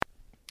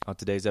On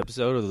today's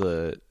episode of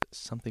the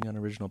Something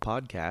Unoriginal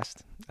podcast,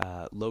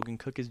 Logan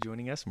Cook is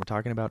joining us, and we're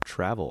talking about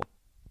travel.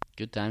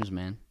 Good times,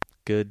 man.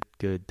 Good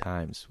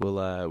times.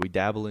 We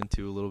dabble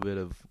into a little bit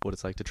of what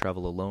it's like to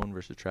travel alone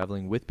versus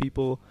traveling with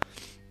people,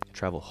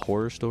 travel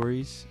horror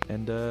stories,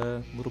 and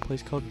a little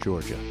place called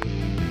Georgia.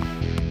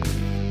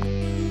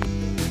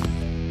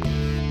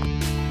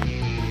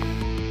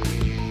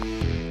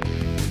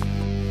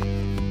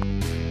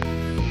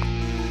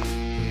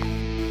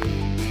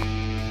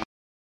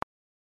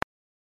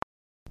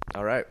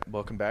 All right,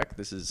 welcome back.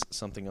 This is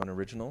Something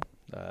Unoriginal.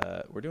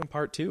 We're doing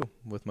part 2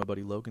 with my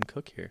buddy Logan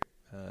Cook here.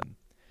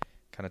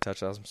 Kind of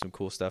touched on some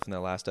cool stuff in that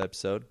last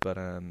episode, but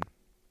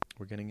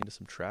we're getting into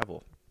some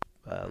travel.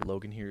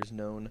 Logan here is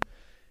known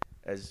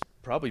as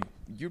probably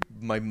you're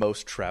my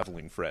most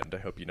traveling friend. I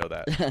hope you know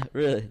that.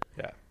 Really?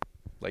 Yeah,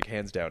 like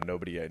hands down,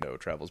 nobody I know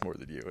travels more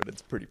than you, and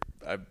it's pretty.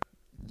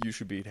 You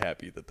should be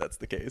happy that that's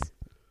the case.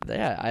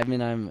 Yeah, I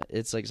mean,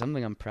 it's like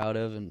something I'm proud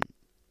of and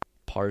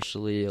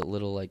partially a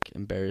little like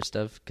embarrassed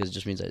of because it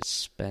just means I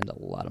spend a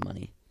lot of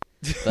money.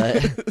 But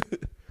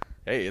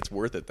hey, it's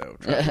worth it though.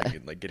 Traveling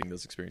and like getting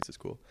those experiences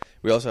cool.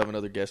 We also have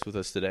another guest with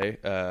us today,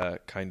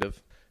 kind of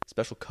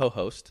special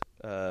co-host.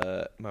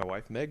 My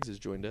wife Megs has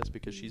joined us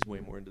because she's way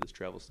more into this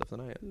travel stuff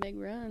than I am. Meg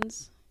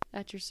runs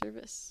at your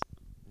service.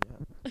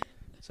 Yeah.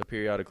 So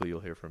periodically you'll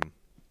hear from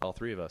all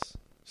three of us.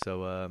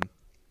 So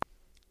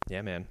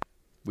yeah, man.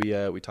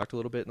 We talked a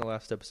little bit in the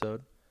last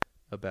episode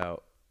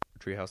about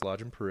Treehouse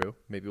Lodge in Peru.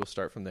 Maybe we'll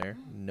start from there,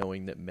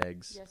 knowing that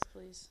Megs Yes,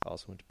 please.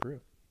 also went to Peru.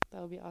 That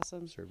would be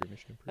awesome. Served your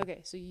mission in Peru. Okay,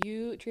 so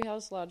you,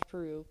 Treehouse Lodge,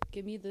 Peru.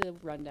 Give me the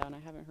rundown. I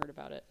haven't heard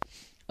about it.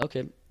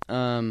 okay,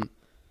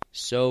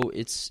 so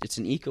it's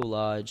an eco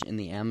lodge in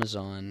the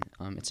Amazon.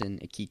 It's in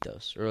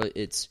Iquitos, or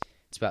it's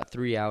about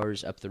 3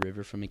 hours up the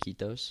river from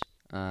Iquitos.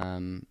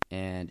 And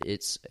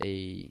it's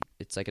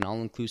like an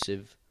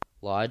all-inclusive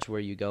lodge where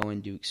you go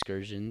and do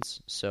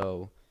excursions.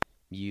 So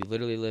you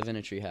literally live in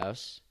a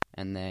treehouse,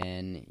 and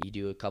then you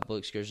do a couple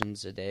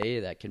excursions a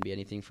day. That can be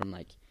anything from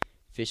like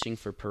fishing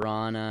for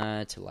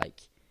piranha to like,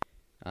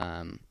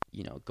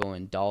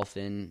 going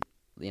dolphin.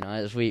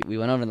 As we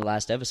went over in the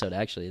last episode,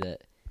 actually,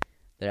 that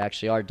there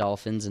actually are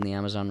dolphins in the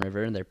Amazon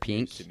River, and they're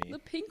pink. To me, The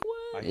pink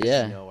one? I had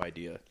Yeah. no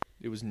idea.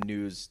 It was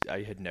news.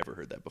 I had never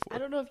heard that before. I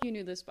don't know if you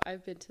knew this, but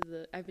I've been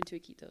to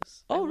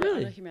Iquitos. Oh, I went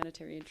really? on a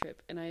humanitarian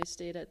trip, and I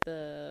stayed at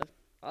the.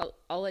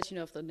 I'll let you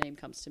know if the name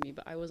comes to me,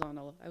 but I was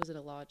at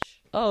a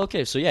lodge. Oh,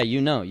 okay. So yeah,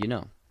 you know.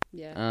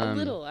 Yeah, a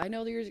little. I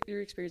know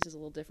your experience is a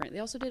little different. They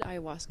also did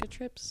ayahuasca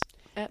trips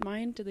at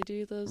mine. Did they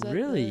do those? At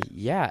Really?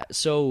 Yeah.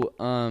 So,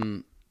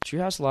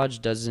 Treehouse Lodge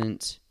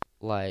doesn't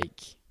like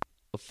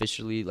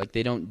officially like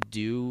they don't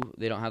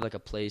have like a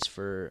place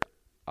for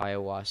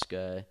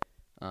ayahuasca,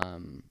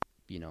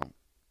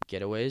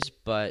 getaways.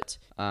 But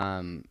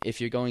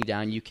if you're going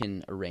down, you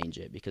can arrange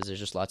it because there's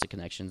just lots of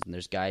connections and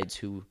there's guides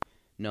who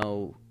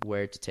know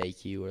where to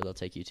take you, or they'll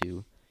take you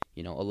to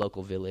a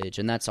local village.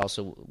 And that's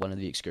also one of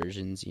the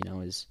excursions,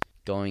 is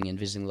going and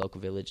visiting local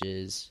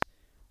villages.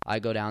 I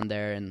go down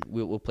there and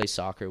we'll play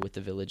soccer with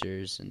the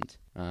villagers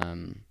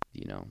and,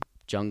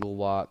 jungle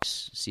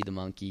walks, see the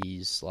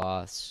monkeys,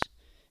 sloths,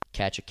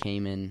 catch a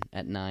caiman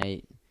at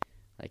night.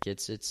 Like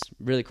it's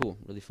really cool,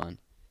 really fun.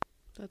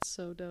 That's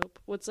so dope.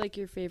 What's like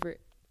your favorite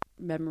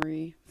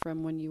memory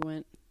from when you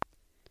went?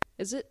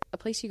 Is it a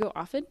place you go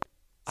often?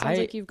 Sounds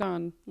like you've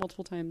gone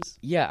multiple times.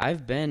 Yeah,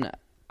 I've been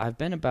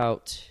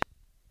about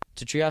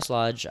to Treehouse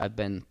Lodge. I've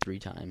been 3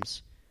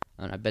 times,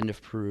 and I've been to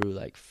Peru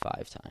like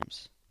 5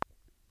 times.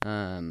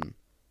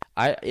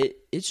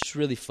 It's just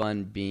really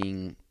fun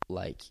being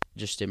like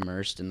just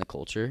immersed in the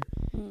culture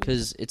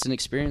because it's an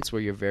experience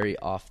where you're very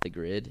off the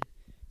grid.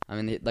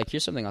 I mean, like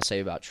here's something I'll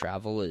say about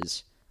travel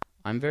is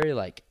I'm very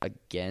like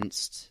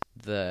against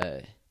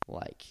the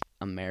like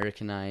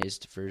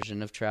Americanized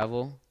version of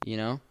travel,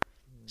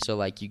 So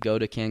like you go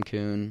to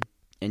Cancun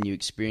and you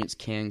experience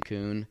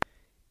Cancun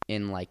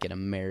in like an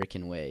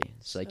American way.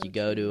 So like you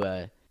go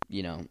to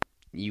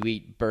you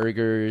eat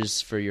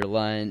burgers for your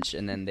lunch,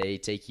 and then they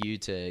take you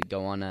to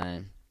go on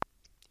a,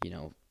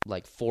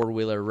 like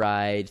 4-wheeler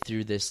ride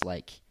through this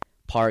like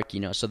park,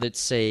 so that's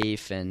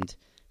safe and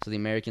so the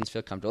Americans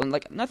feel comfortable. And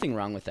like nothing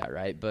wrong with that,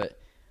 right? But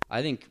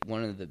I think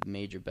one of the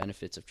major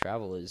benefits of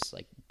travel is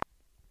like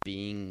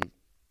being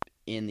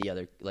in the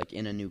other, like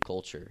in a new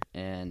culture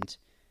and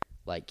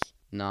like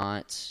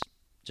not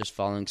just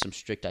following some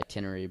strict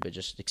itinerary, but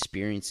just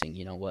experiencing,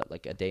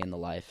 like a day in the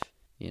life.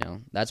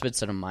 That's been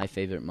some of my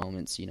favorite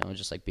moments,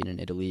 just like being in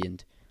Italy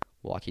and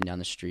walking down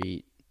the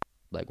street,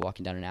 like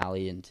walking down an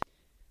alley, and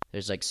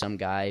there's like some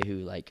guy who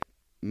like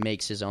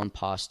makes his own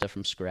pasta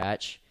from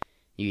scratch.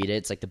 You eat it,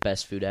 it's like the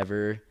best food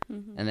ever.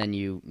 Mm-hmm. And then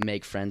you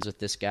make friends with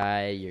this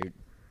guy. You're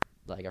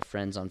like our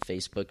friends on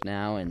Facebook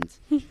now, and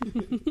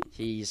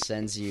he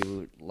sends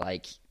you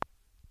like,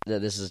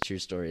 this is a true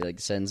story, like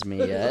sends me,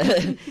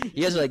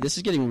 you guys are like, this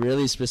is getting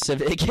really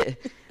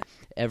specific.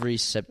 Every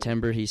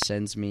September he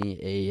sends me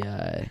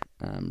a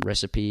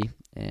recipe,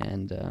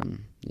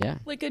 and Yeah.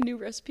 Like a new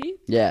recipe?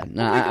 Yeah.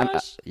 No, Oh my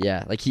gosh.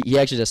 yeah. Like he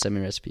actually does send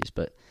me recipes,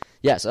 but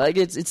yeah. So like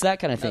it's that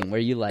kind of thing where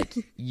you like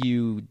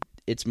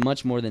it's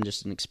much more than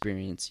just an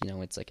experience. You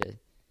know, it's like a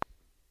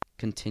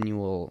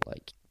continual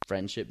like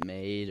friendship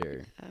made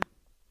or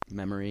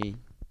memory.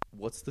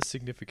 What's the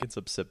significance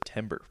of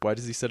September? Why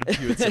does he send them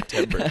to you in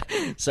September?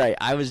 Sorry,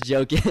 I was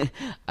joking.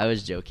 I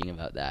was joking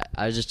about that.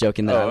 I was just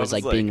joking that I was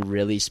like being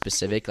really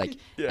specific. Like,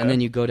 Yeah. And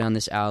then you go down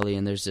this alley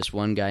and there's this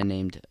one guy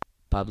named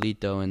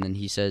Pablito, and then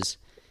he says,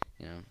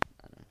 you know,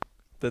 I don't know.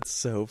 That's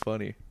so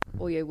funny.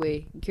 Oye,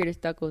 güey, ¿quieres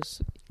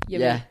tacos?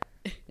 Yeah,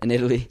 in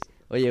Italy.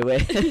 Oye,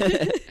 wait.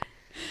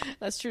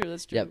 That's true.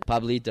 That's true. Yeah,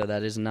 Pablito.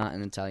 That is not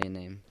an Italian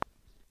name.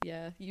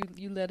 Yeah,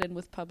 you let in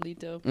with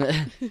Pablito.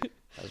 That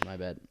was my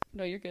bad.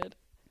 No, you're good.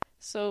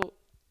 So,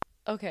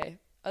 okay,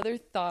 other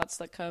thoughts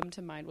that come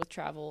to mind with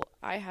travel.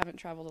 I haven't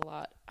traveled a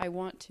lot. I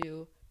want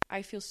to.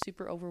 I feel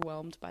super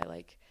overwhelmed by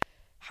like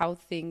how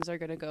things are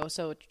going to go.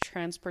 So,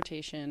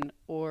 transportation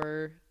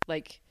or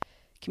like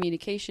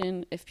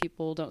communication if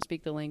people don't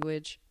speak the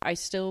language. I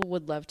still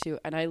would love to,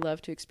 and I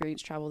love to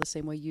experience travel the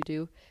same way you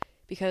do.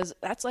 Because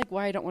that's like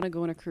why I don't want to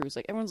go on a cruise.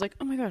 Like everyone's like,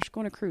 "Oh my gosh, go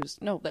on a cruise."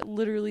 No, that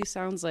literally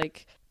sounds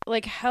like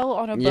hell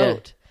on a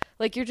boat.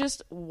 Like you're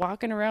just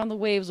walking around the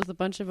waves with a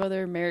bunch of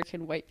other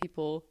American white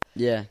people.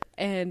 Yeah.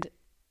 And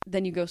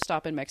then you go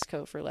stop in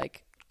Mexico for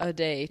like a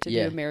day to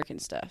do American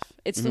stuff.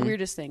 It's the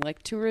weirdest thing.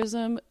 Like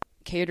tourism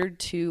catered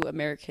to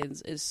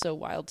Americans is so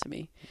wild to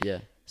me. Yeah.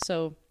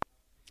 So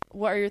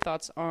what are your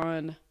thoughts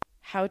on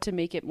how to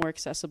make it more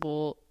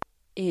accessible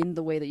in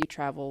the way that you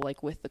travel,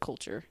 like with the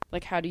culture?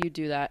 Like how do you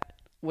do that?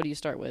 What do you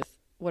start with?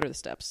 What are the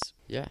steps?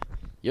 Yeah.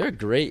 You're a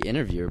great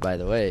interviewer, by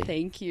the way.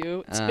 Thank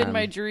you. It's been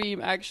my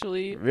dream,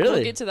 actually. Really?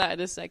 We'll get to that in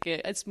a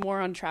second. It's more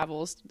on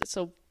travels.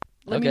 So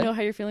let me know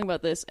how you're feeling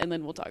about this, and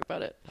then we'll talk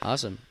about it.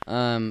 Awesome.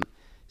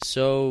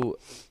 So,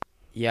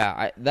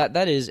 yeah,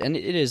 that is, and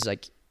it is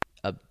like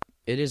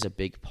it is a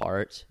big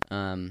part.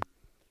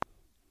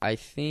 I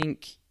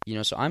think, you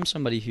know, so I'm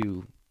somebody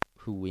who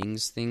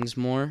wings things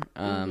more.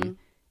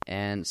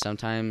 And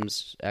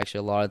sometimes, actually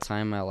a lot of the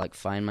time, I like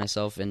find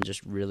myself in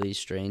just really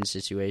strange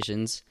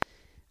situations,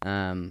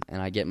 and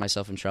I get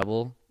myself in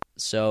trouble.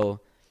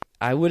 So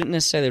I wouldn't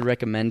necessarily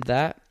recommend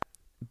that,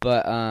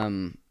 but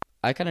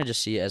I kind of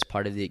just see it as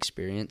part of the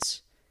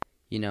experience.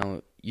 You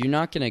know, you're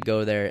not going to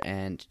go there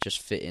and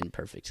just fit in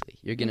perfectly.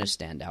 You're going to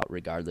stand out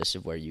regardless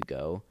of where you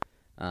go.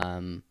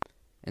 And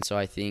so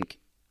I think,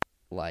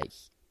 like,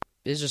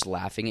 it's just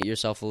laughing at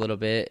yourself a little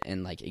bit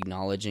and, like,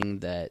 acknowledging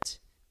that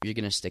you're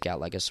going to stick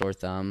out like a sore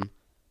thumb,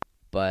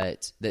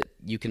 but that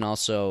you can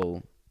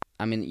also,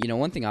 I mean, you know,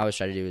 one thing I always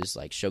try to do is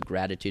like show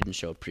gratitude and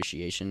show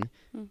appreciation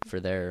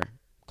for their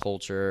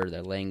culture,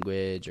 their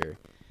language, or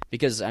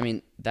because, I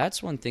mean,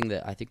 that's one thing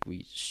that I think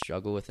we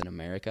struggle with in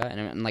America.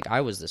 And like I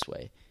was this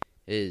way,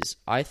 is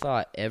I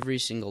thought every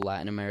single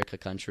Latin America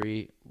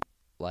country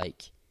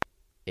like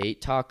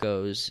ate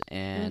tacos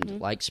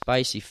and liked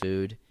spicy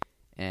food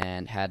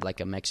and had like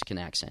a Mexican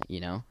accent,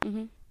 you know?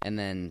 And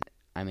then,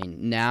 I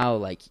mean, now,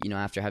 like, you know,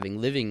 after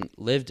having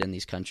lived in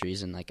these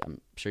countries, and, like,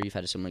 I'm sure you've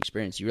had a similar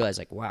experience, you realize,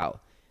 like,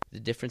 wow, the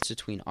difference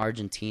between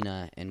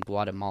Argentina and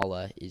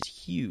Guatemala is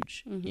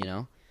huge, you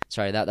know?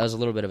 Sorry, that was a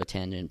little bit of a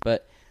tangent,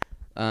 but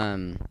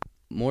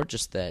more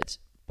just that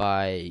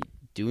by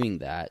doing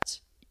that,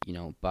 you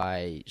know,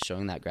 by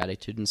showing that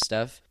gratitude and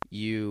stuff,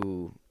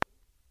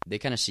 they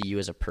kind of see you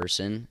as a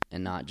person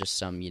and not just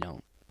some, you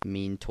know,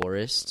 mean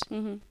tourist.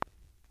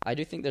 I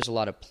do think there's a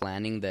lot of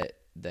planning that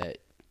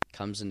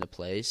comes into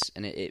place,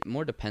 and it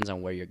more depends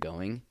on where you're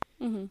going.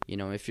 You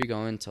know, if you're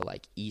going to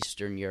like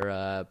Eastern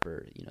Europe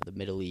or, you know, the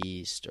Middle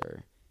East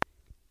or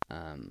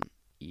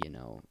you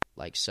know,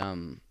 like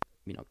some,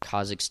 you know,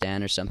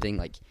 Kazakhstan or something,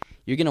 like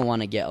you're gonna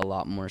want to get a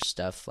lot more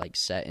stuff like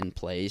set in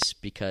place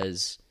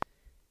because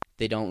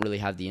they don't really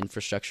have the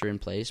infrastructure in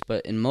place.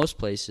 But in most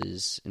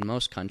places, in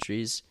most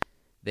countries,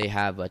 they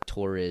have a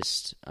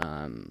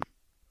tourism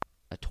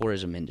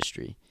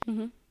industry,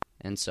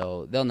 and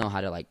so they'll know how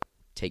to like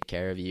take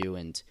care of you,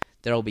 and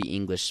there'll be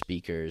English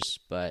speakers.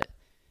 But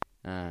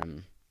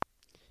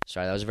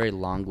sorry, that was a very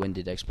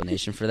long-winded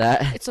explanation for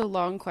that. It's a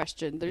long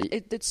question.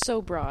 It's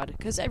so broad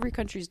because every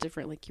country is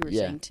different, like you were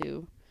saying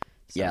too.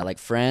 So. Yeah, like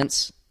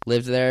France,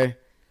 lived there.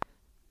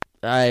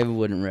 I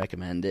wouldn't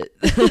recommend it.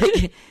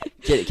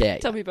 Kidding.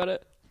 Tell me about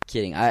it.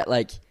 Kidding.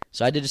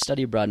 So I did a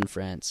study abroad in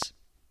France,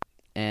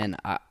 and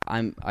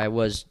I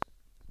was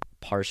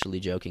partially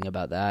joking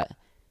about that,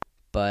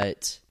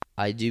 but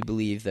I do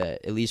believe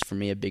that, at least for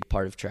me, a big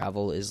part of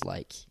travel is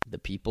like the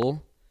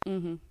people.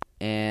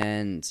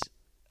 And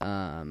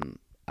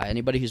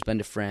anybody who's been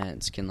to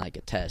France can like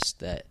attest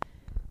that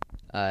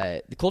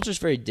the culture is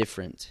very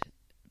different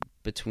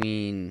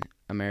between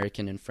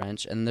American and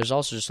French, and there's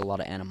also just a lot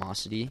of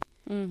animosity.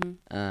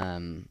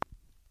 And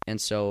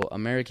so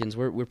Americans,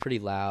 we're pretty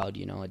loud,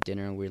 you know. At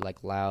dinner, we're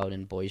like loud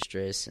and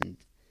boisterous, and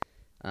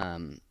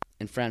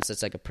in France,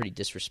 that's like a pretty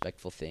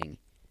disrespectful thing.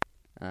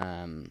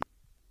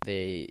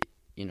 They,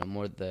 you know,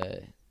 more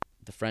the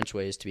French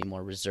way is to be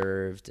more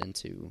reserved and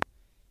to,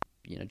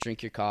 you know,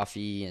 drink your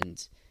coffee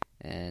and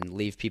and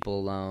leave people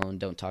alone,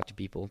 don't talk to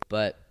people.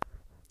 But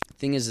the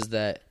thing is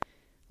that,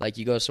 like,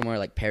 you go somewhere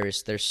like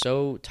Paris, they're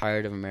so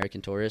tired of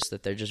American tourists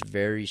that they're just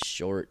very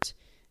short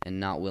and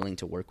not willing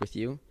to work with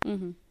you.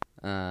 Mm-hmm.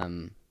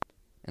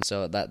 And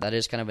so that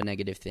is kind of a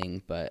negative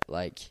thing. But,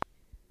 like,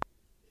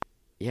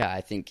 yeah,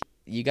 I think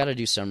you got to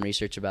do some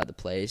research about the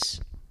place.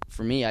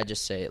 For me, I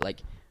just say,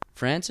 like,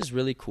 France is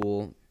really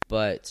cool,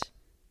 but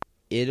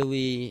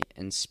Italy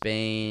and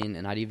Spain,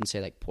 and I'd even say,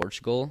 like,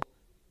 Portugal,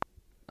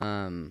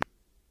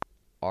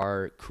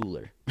 are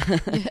cooler. So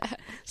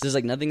there's,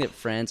 like, nothing that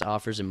France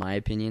offers, in my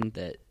opinion,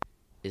 that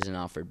isn't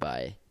offered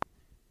by,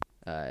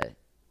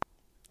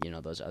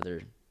 those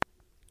other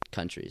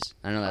countries.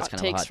 I know that's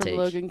kind of a hot from take.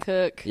 Logan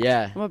Cook.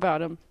 Yeah. I'm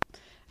about him.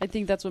 I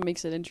think that's what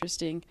makes it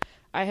interesting.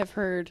 I have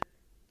heard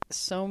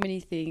so many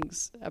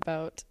things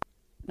about,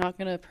 not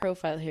going to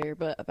profile here,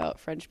 but about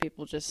French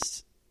people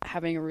just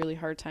having a really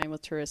hard time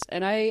with tourists.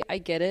 And I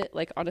get it.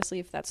 Like, honestly,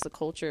 if that's the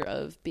culture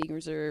of being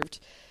reserved,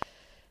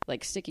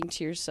 like, sticking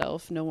to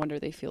yourself, no wonder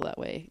they feel that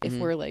way. Mm-hmm.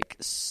 If we're, like,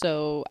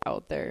 so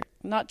out there.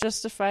 Not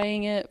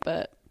justifying it,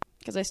 but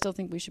because I still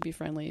think we should be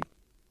friendly.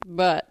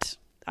 But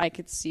I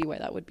could see why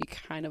that would be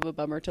kind of a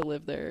bummer to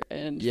live there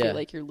and feel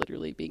like you're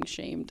literally being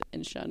shamed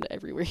and shunned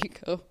everywhere you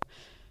go.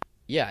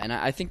 Yeah, and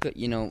I think that,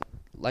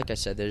 like I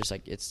said, there's,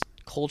 like, it's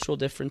cultural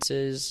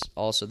differences.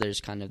 Also,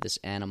 there's kind of this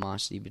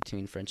animosity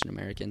between French and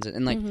Americans.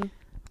 And like,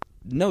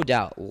 no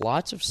doubt,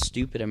 lots of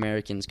stupid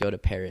Americans go to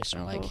Paris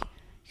and are like,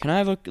 can I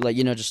have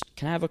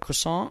a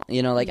croissant?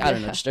 I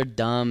don't know, just they're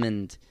dumb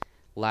and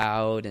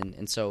loud.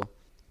 And so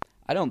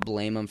I don't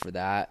blame them for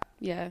that.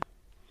 Yeah.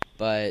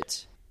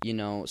 But,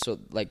 so,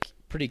 like,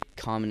 pretty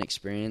common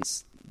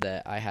experience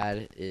that I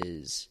had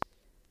is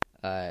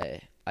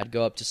I'd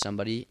go up to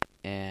somebody,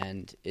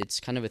 and it's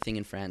kind of a thing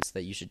in France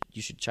that you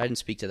should try and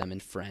speak to them in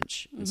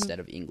French instead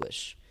of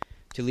English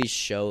to at least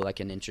show, like,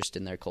 an interest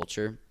in their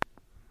culture.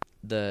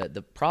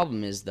 The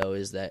problem is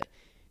that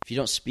if you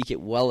don't speak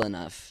it well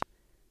enough,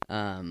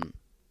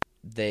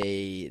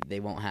 they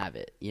won't have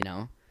it,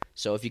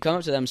 So if you come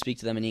up to them and speak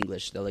to them in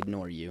English, they'll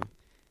ignore you.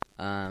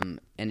 And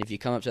if you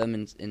come up to them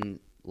and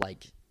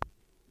like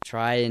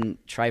try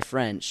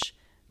French,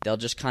 they'll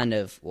just kind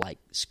of, like,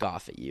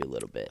 scoff at you a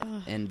little bit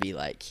and be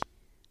like,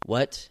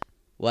 what?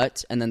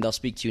 And then they'll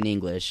speak to you in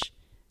English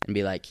and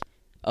be like,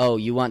 oh,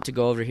 you want to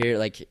go over here?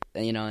 Like,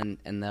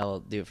 and they'll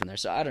do it from there.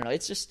 So I don't know.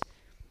 It's just,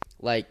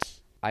 like,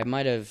 I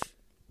might have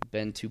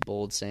been too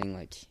bold saying,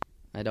 like,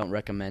 I don't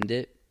recommend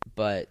it,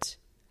 but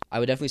I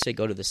would definitely say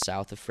go to the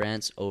south of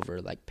France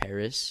over, like,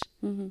 Paris.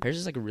 Mm-hmm. Paris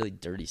is, like, a really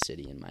dirty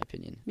city, in my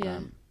opinion. Yeah.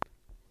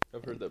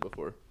 I've heard that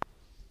before.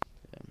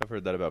 I've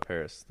heard that about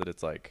Paris, that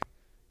it's, like,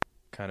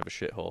 kind of a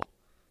shithole.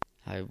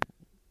 I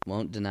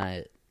won't deny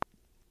it.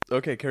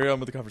 Okay, carry on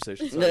with the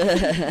conversation.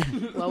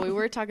 Well, we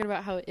were talking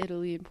about how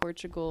Italy and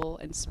Portugal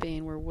and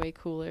Spain were way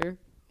cooler.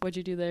 What'd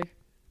you do there?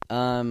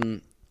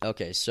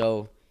 Okay,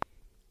 so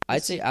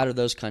I'd say out of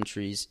those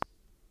countries,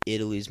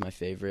 Italy's my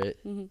favorite.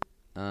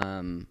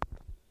 Mm-hmm.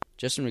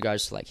 Just in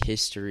regards to, like,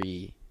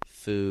 history,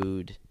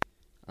 food,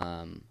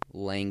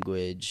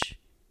 language,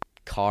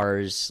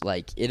 cars,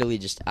 like, Italy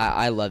just,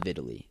 I love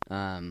Italy.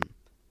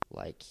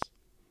 Like,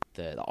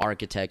 the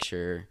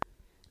architecture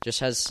just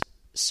has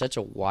such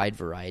a wide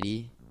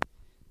variety.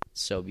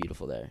 So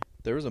beautiful there.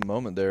 There was a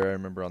moment there, I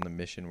remember, on the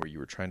mission where you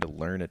were trying to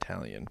learn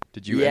Italian.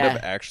 Did you end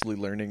up actually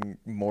learning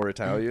more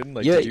Italian?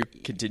 Like, did you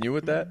continue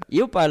with that?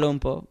 Io parlo un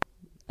po'.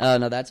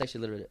 No, that's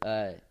actually literally.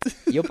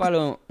 Io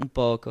parlo un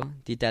poco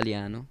di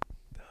italiano.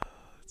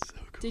 That's so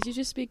cool. Did you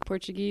just speak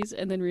Portuguese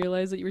and then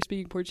realize that you were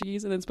speaking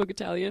Portuguese and then spoke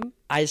Italian?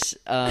 I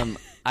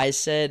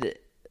said,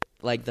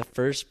 like, the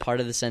first part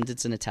of the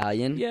sentence in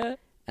Italian. Yeah.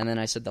 And then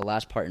I said the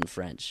last part in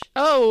French.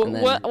 Oh,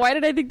 then, what? Why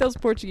did I think that was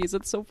Portuguese?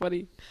 That's so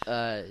funny.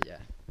 Yeah.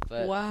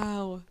 But,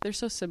 wow. They're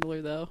so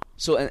similar, though.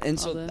 So,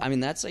 I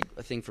mean, that's, like,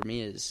 a thing for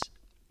me is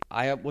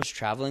I was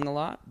traveling a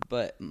lot,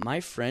 but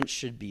my French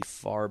should be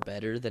far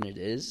better than it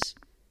is.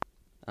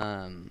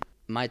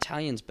 My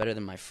Italian's better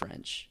than my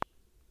French,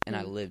 and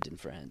I lived in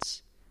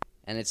France.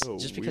 And it's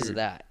just because of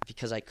that.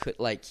 Because I could,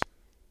 like,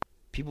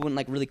 people wouldn't,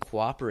 like, really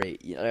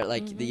cooperate.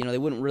 Like, they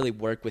wouldn't really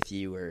work with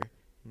you or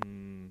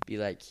be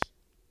like,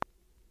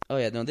 oh,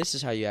 yeah, no, this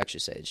is how you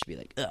actually say it. It should be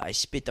like, I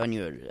spit on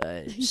your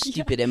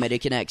stupid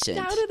American accent.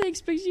 How do they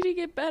expect you to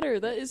get better?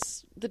 That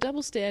is the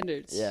double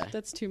standards. Yeah.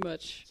 That's too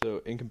much.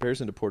 So in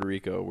comparison to Puerto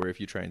Rico, where if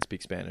you try and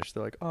speak Spanish,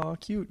 they're like, oh,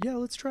 cute. Yeah,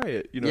 let's try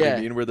it. You know what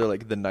I mean? Where they're,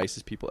 like, the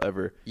nicest people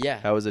ever. Yeah.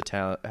 How is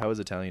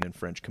Italian and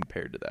French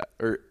compared to that?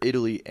 Or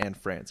Italy and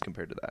France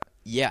compared to that?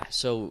 Yeah,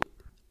 so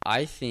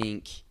I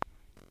think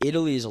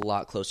Italy is a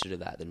lot closer to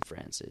that than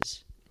France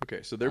is.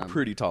 Okay, so they're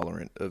pretty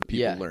tolerant of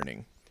people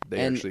learning. They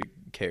actually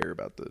care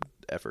about the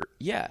effort.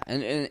 Yeah,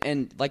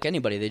 and like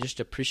anybody, they just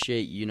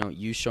appreciate,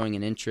 you showing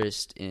an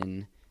interest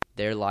in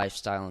their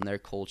lifestyle and their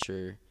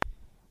culture.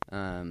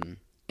 And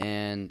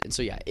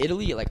so, yeah,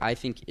 Italy, like, I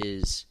think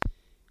is,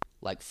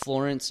 like,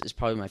 Florence is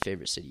probably my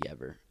favorite city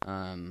ever.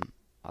 I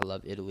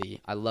love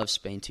Italy. I love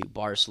Spain, too.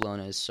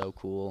 Barcelona is so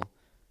cool.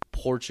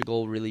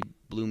 Portugal really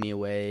blew me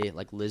away.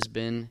 Like,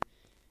 Lisbon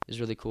is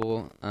really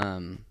cool.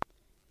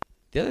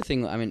 The other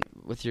thing, I mean,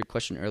 with your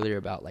question earlier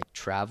about like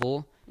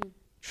travel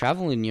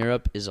in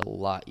Europe is a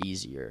lot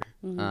easier.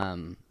 I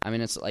mean,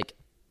 it's like,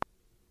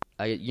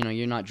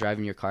 you're not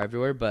driving your car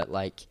everywhere, but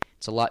like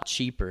it's a lot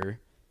cheaper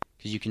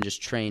because you can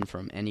just train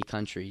from any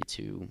country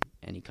to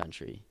any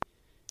country.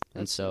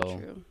 And That's so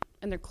true.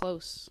 And they're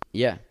close.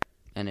 Yeah,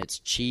 and it's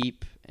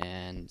cheap,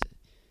 and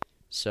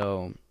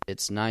so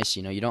it's nice.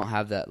 You don't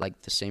have that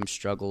like the same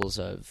struggles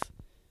of,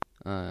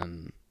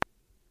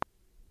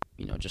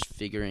 just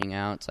figuring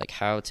out like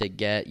how to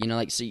get,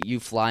 like so you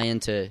fly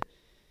into,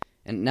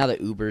 and now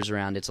that Uber's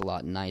around, it's a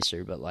lot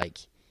nicer. But like,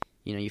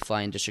 you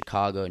fly into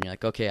Chicago and you're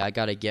like, okay, I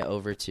got to get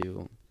over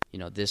to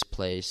this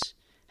place.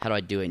 How do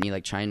I do it? And you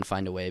like try and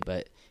find a way.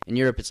 But in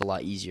Europe, it's a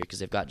lot easier because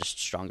they've got just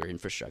stronger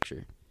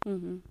infrastructure.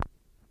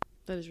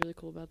 That is really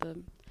cool about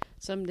them.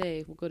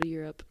 Someday we'll go to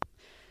Europe.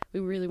 We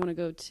really want to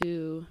go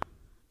to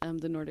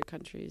the Nordic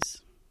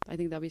countries. I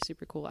think that'd be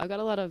super cool. I've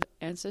got a lot of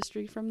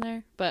ancestry from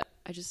there, but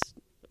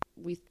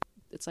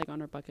it's like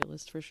on our bucket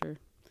list for sure.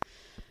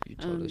 You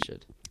totally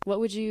should. What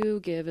would you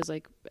give as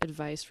like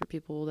advice for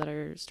people that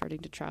are starting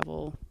to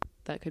travel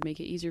that could make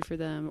it easier for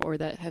them, or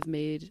that have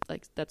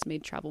that's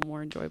made travel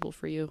more enjoyable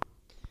for you?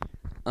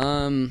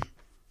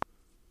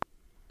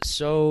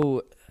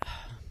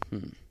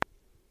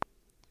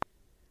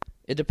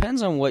 It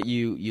depends on what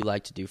you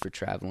like to do for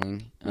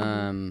traveling.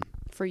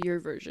 For your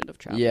version of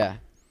travel. Yeah.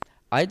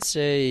 I'd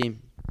say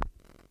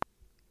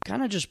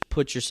kind of just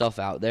put yourself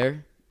out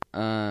there.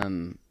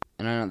 And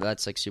I know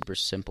that's like super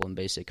simple and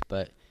basic,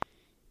 but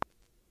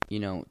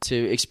to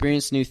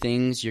experience new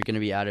things, you're going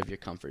to be out of your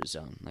comfort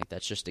zone. Like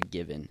that's just a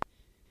given.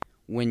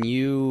 When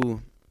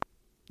you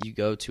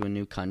go to a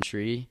new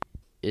country,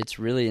 it's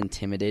really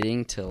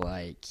intimidating to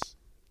like,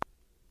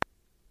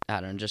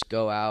 I don't know, just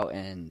go out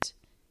and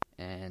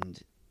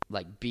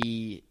like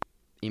be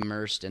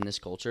immersed in this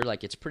culture.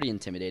 Like it's pretty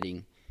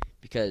intimidating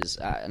because,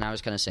 and I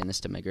was kind of saying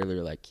this to Meg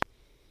earlier, like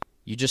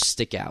you just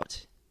stick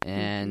out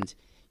and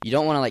you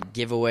don't want to like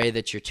give away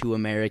that you're too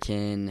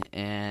American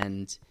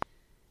and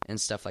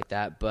stuff like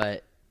that.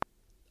 But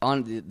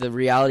on the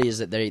reality is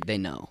that they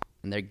know,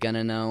 and they're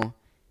gonna know,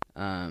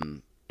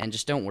 and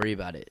just don't worry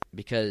about it,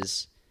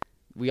 because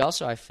we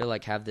also, I feel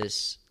like, have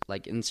this,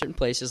 like in certain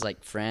places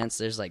like France,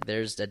 there's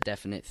a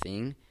definite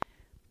thing,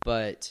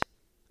 but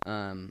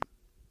I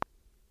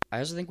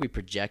also think we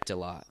project a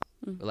lot.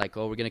 Like,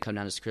 oh, we're going to come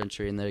down to this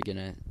country and they're going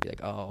to be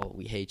like, oh,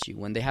 we hate you,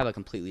 when they have a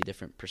completely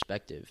different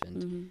perspective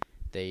and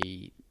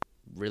they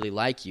really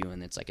like you,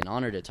 and it's like an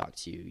honor to talk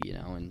to you,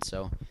 And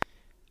so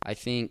I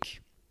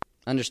think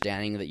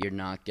understanding that you're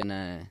not going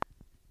to,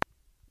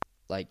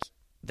 like,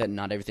 that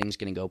not everything's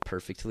going to go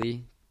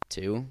perfectly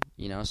too,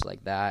 so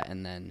like that.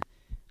 And then,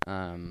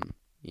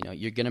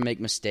 you're going to make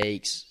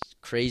mistakes.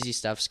 Crazy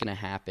stuff's going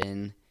to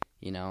happen,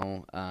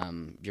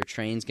 your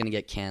train's going to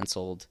get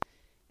canceled.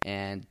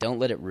 And don't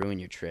let it ruin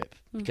your trip,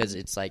 because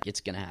it's like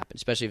it's going to happen,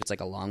 especially if it's like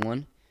a long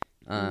one.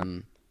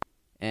 And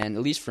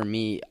at least for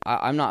me,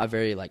 I'm not a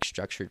very like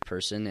structured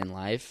person in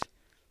life,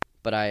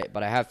 but I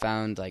have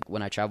found, like,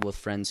 when I travel with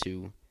friends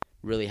who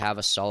really have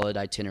a solid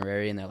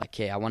itinerary and they're like,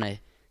 hey, I want to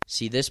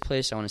see this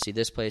place, I want to see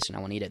this place, and I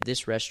want to eat at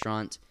this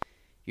restaurant,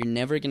 you're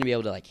never going to be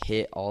able to like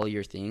hit all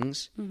your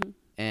things.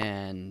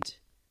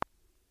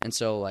 And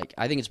so, like,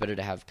 I think it's better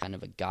to have kind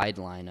of a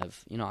guideline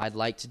of, I'd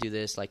like to do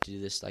this, like to do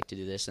this, like to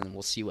do this, and then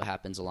we'll see what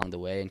happens along the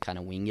way and kind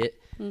of wing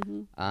it.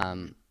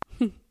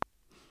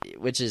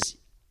 Which is,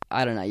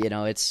 I don't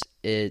know,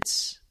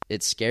 it's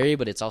scary,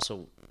 but it's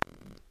also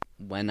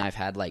when I've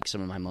had, like, some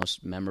of my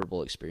most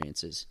memorable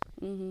experiences.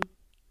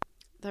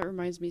 That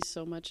reminds me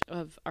so much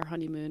of our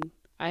honeymoon.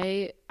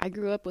 I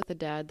grew up with a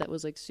dad that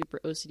was, like, super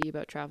OCD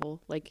about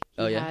travel. Like,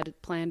 he had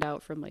planned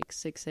out from, like,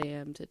 6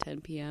 a.m. to 10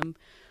 p.m.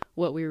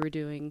 what we were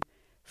doing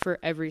for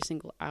every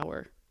single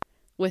hour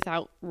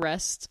without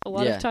rest a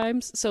lot of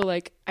times. So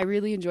like I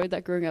really enjoyed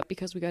that growing up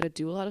because we got to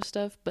do a lot of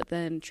stuff, but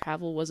then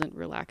travel wasn't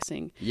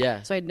relaxing.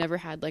 So I'd never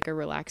had like a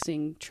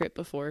relaxing trip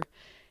before.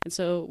 And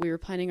so we were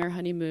planning our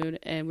honeymoon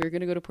and we were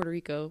going to go to Puerto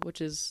Rico, which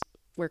is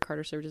where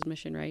Carter served his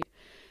mission, right?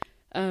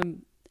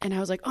 And I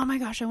was like, oh my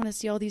gosh, I want to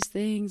see all these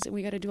things and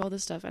we got to do all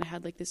this stuff. And I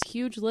had like this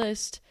huge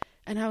list,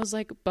 and I was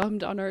like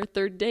bummed on our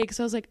third day because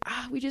I was like,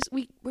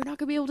 we're not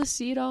gonna be able to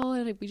see it all.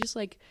 And we just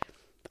like,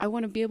 I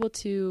want to be able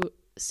to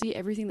see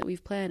everything that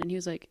we've planned. And he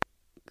was like,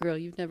 girl,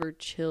 you've never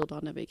chilled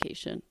on a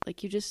vacation. Like,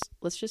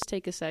 let's just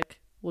take a sec.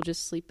 We'll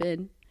just sleep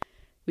in.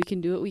 We can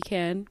do what we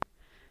can.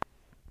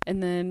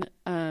 And then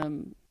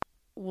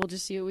we'll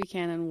just see what we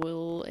can and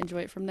we'll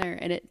enjoy it from there.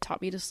 And it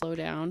taught me to slow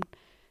down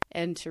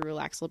and to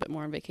relax a little bit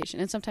more on vacation.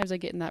 And sometimes I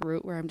get in that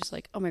route where I'm just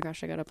like, oh my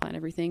gosh, I got to plan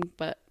everything.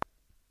 But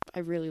I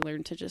really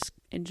learned to just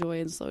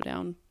enjoy and slow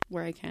down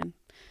where I can.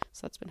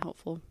 So that's been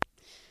helpful.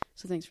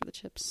 So thanks for the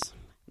tips.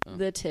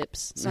 The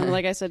tips. Sounded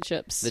like I said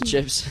chips. The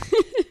chips.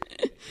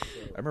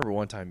 I remember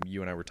one time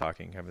you and I were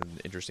talking, having an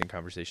interesting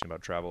conversation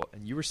about travel,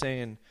 and you were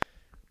saying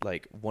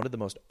like one of the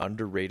most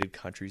underrated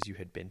countries you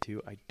had been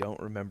to. I don't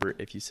remember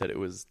if you said it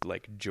was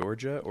like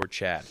Georgia or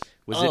Chad.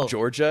 Was it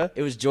Georgia?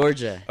 It was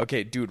Georgia.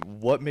 Okay, dude,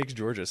 what makes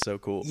Georgia so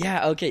cool?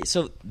 Yeah, okay,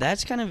 so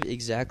that's kind of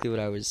exactly what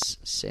I was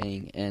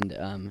saying,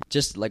 and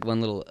just like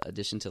one little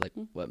addition to like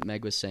what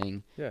Meg was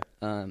saying. Yeah.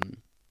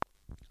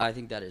 I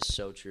think that is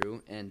so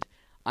true, and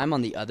I'm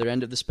on the other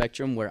end of the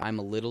spectrum where I'm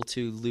a little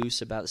too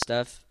loose about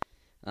stuff.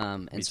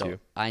 And Me so too.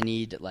 I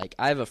need, like,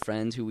 I have a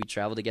friend who we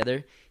travel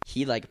together.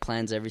 He, like,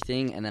 plans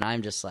everything, and then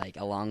I'm just, like,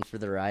 along for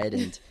the ride,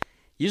 and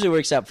usually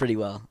works out pretty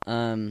well.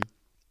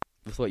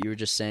 With what you were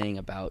just saying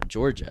about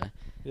Georgia,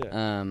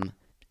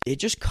 it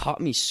just caught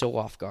me so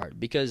off guard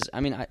because, I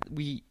mean,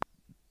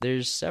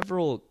 there's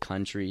several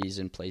countries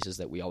and places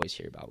that we always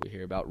hear about. We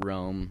hear about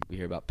Rome, we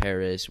hear about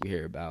Paris, we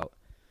hear about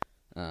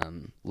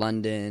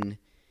London,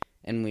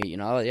 and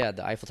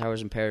the Eiffel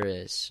Tower's in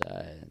Paris,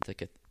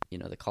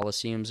 the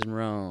Colosseum's in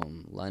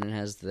Rome. London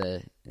has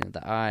the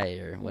Eye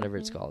or whatever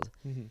it's called.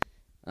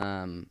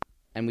 And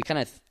we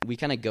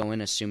kind of go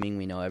in assuming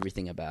we know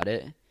everything about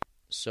it.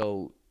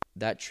 So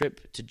that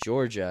trip to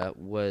Georgia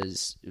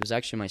was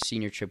actually my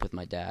senior trip with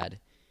my dad.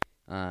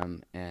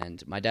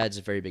 And my dad's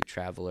a very big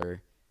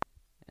traveler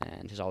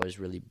and has always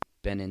really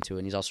been into it.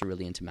 And he's also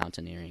really into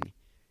mountaineering.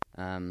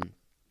 And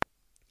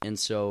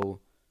so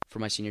for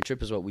my senior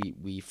trip is what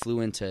we flew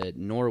into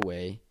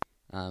Norway.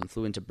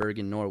 Flew into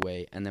Bergen,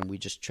 Norway, and then we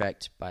just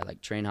trekked by like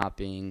train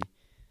hopping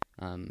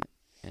and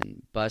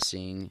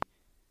busing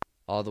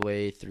all the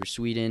way through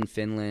Sweden,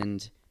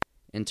 Finland,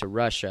 into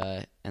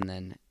Russia, and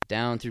then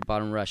down through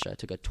bottom Russia. It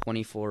took a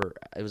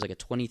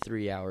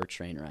 23-hour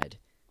train ride,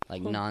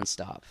 like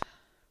nonstop.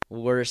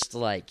 Worst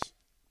like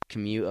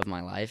commute of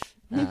my life,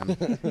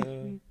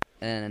 and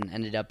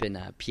ended up in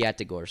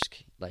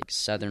Piatigorsk, like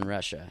southern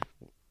Russia,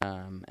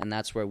 and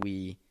that's where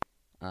we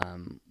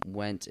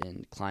went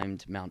and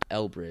climbed Mount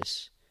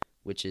Elbrus,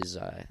 which is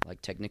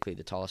like technically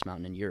the tallest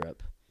mountain in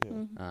Europe.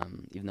 Yeah.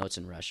 Even though it's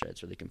in Russia,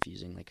 it's really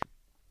confusing. Like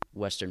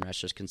Western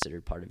Russia is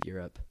considered part of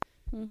Europe.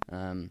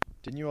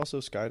 Didn't you also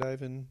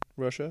skydive in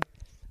Russia?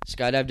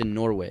 Skydived in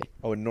Norway.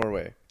 Oh, in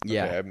Norway.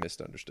 Yeah, okay, I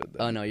misunderstood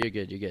that. Oh no, you're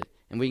good.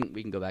 And we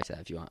can go back to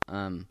that if you want.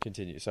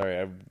 Continue.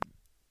 Sorry,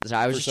 so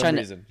I was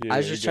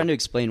just trying to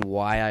explain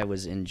why I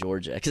was in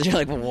Georgia because you're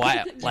like, well,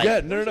 why? Like,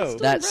 yeah, no.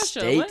 That Russia,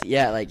 state, what?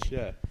 yeah, like.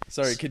 Yeah.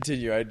 Sorry,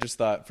 continue. I just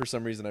thought for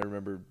some reason I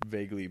remember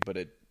vaguely, but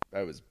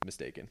I was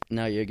mistaken.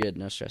 No, you're good.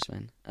 No stress,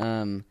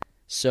 man.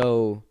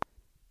 So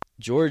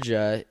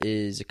Georgia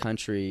is a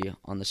country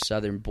on the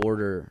southern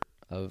border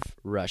of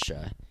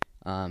Russia,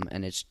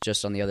 and it's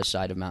just on the other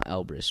side of Mount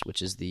Elbrus,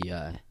 which is the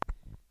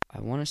I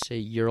want to say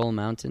Ural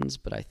Mountains,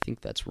 but I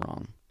think that's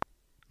wrong.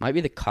 Might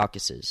be the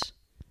Caucasus.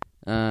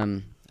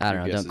 I don't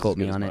know. Don't quote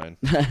me on it.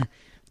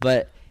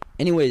 But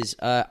anyways,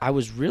 I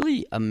was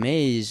really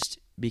amazed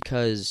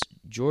because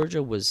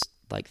Georgia was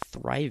like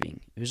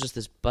thriving. It was just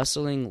this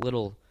bustling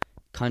little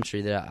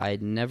country that I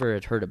never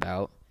had heard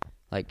about.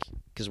 Like,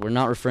 because we're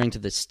not referring to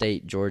the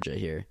state Georgia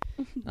here.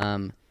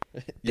 Yeah,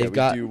 we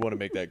do want to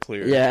make that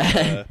clear.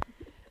 Yeah.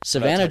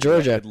 Savannah,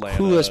 Georgia, Atlanta,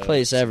 coolest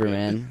place ever,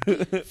 man.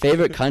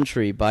 Favorite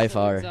country by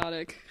far.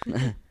 Exotic.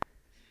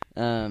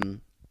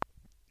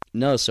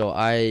 No, so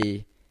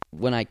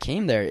when I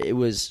came there, it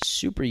was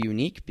super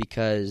unique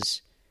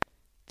because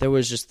there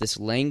was just this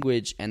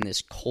language and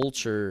this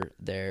culture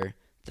there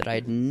that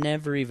I'd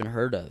never even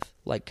heard of,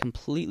 like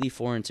completely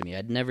foreign to me.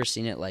 I'd never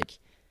seen it like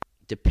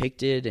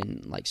depicted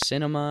in like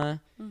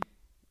cinema,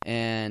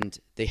 and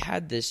they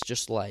had this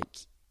just like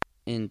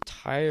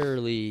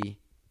entirely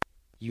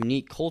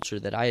unique culture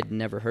that I had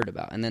never heard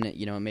about. And then it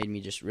made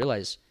me just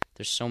realize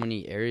there's so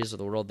many areas of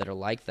the world that are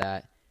like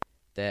that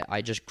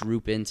I just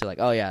group into like,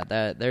 oh yeah,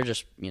 that they're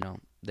just,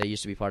 they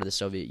used to be part of the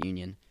Soviet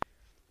Union.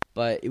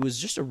 But it was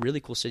just a really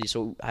cool city.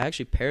 So I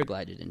actually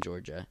paraglided in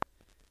Georgia.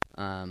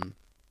 And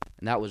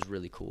that was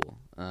really cool.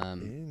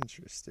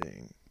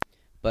 Interesting.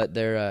 But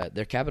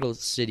their capital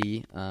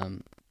city,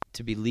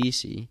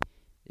 Tbilisi,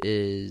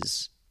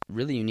 is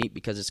really unique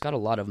because it's got a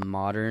lot of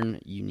modern,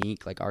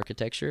 unique like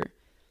architecture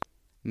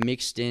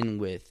mixed in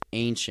with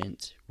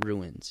ancient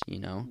ruins,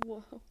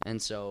 Whoa.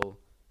 And so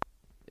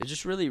it's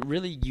just really,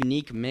 really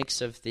unique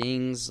mix of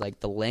things. Like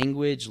the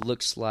language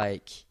looks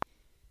like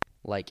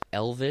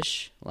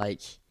Elvish,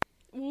 like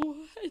What?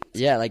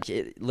 yeah, like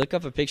look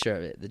up a picture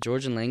of it. The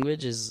Georgian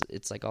language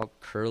it's like all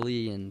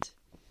curly and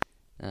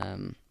All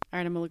right, I'm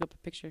gonna look up a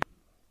picture.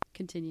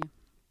 Continue.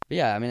 But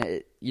yeah, I mean,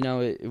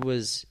 it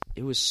was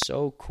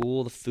so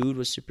cool. The food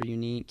was super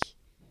unique.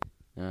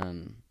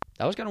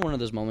 That was kind of one of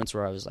those moments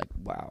where I was like,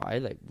 wow, I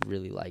like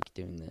really like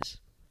doing this.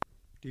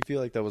 Do you feel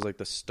like that was like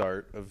the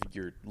start of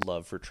your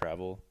love for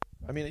travel?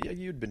 I mean,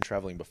 you'd been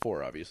traveling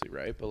before, obviously,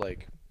 right? But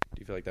like, do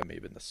you feel like that may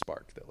have been the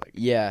spark that like?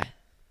 Yeah,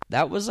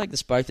 that was like the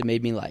spark that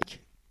made me like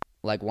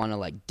want to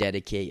like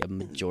dedicate a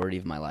majority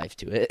of my life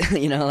to it.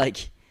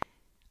 Like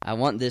I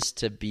want this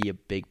to be a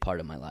big part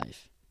of my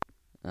life.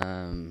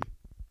 And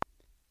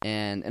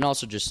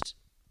also just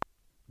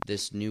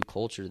this new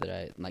culture that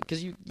I like,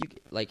 because you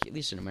like, at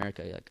least in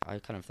America, like I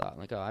kind of thought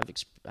like, oh,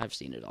 I've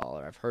seen it all,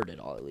 or I've heard it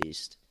all at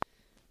least,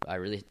 but I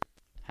really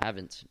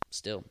haven't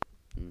still.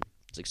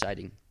 It's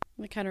exciting.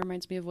 It kind of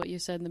reminds me of what you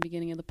said in the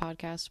beginning of the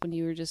podcast when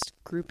you were just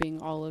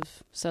grouping all of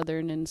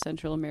Southern and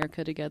Central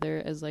America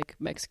together as like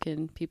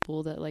Mexican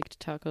people that liked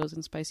tacos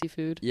and spicy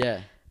food.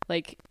 Yeah.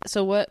 Like,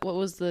 so what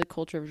was the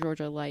culture of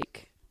Georgia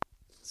like?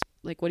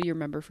 Like, what do you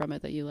remember from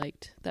it that you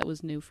liked that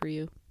was new for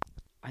you?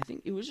 I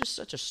think it was just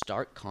such a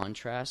stark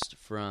contrast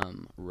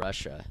from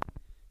Russia,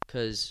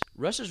 because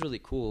Russia's really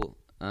cool,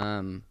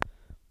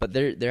 but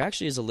there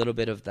actually is a little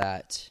bit of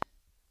that,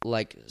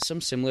 like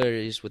some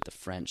similarities with the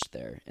French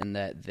there, in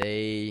that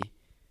they're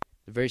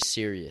very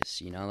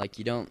serious, you know, like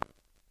you don't,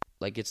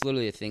 like it's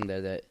literally a thing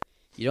there that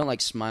you don't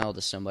like smile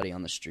to somebody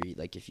on the street,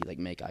 like if you like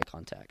make eye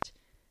contact,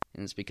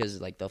 and it's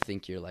because like they'll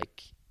think you're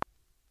like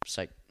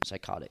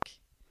psychotic.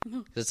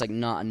 It's like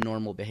not a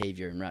normal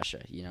behavior in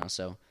Russia, you know,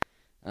 so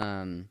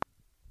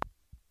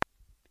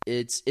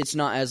it's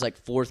not as like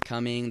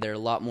forthcoming. They're a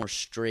lot more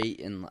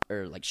straight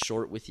or like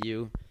short with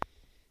you,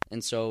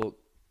 and so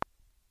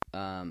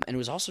and it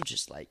was also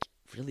just like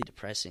really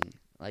depressing.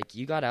 Like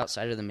you got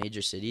outside of the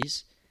major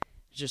cities,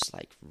 just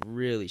like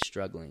really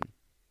struggling.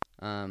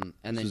 And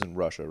this then was in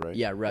Russia, right?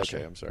 Yeah, Russia.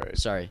 Okay, I'm sorry.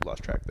 Sorry,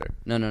 lost track there.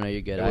 No,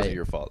 you're good. It wasn't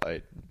your fault.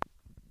 I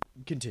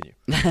continue.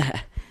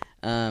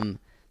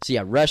 So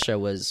yeah, Russia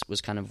was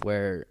kind of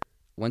where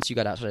once you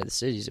got outside of the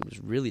cities, it was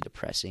really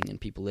depressing and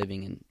people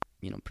living in,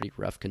 you know, pretty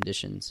rough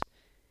conditions.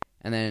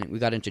 And then we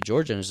got into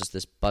Georgia and it was just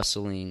this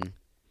bustling,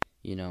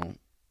 you know,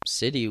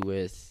 city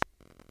with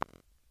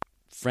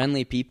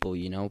friendly people,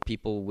 you know,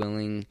 people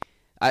willing.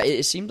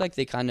 It seemed like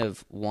they kind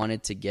of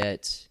wanted to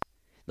get,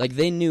 like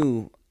they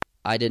knew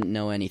I didn't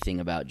know anything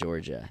about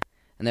Georgia.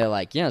 And they're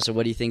like, yeah, so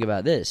what do you think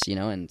about this, you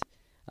know? And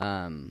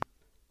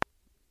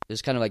it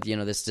was kind of like, you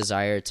know, this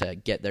desire to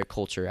get their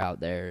culture out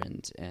there,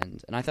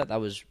 and I thought that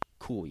was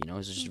cool, you know. It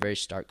was just a very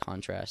stark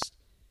contrast.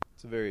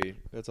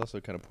 That's also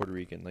kind of Puerto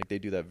Rican. Like they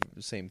do that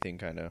same thing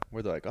kind of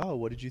where they're like, oh,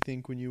 what did you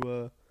think when you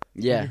when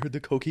you heard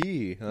the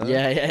coquille? Huh?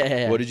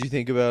 Yeah. What did you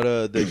think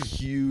about the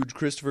huge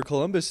Christopher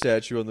Columbus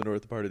statue on the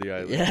north part of the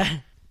island? Yeah.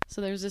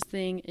 So there's this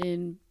thing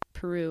in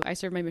Peru. I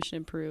served my mission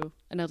in Peru,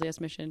 an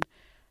LDS mission.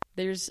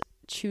 There's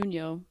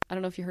Chuño. I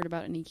don't know if you heard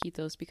about it in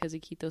Iquitos, because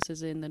Iquitos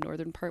is in the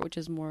northern part, which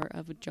is more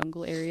of a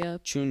jungle area.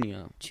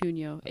 Chuño.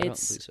 I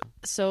don't believe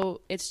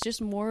so it's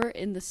just more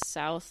in the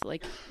south,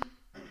 like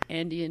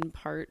Andean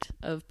part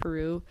of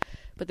Peru,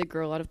 but they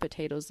grow a lot of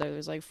potatoes there.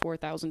 There's like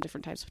 4,000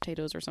 different types of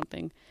potatoes or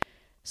something.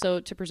 So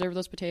to preserve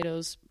those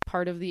potatoes,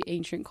 part of the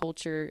ancient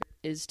culture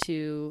is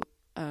to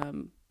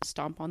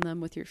stomp on them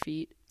with your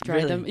feet,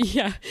 dry them.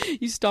 Yeah,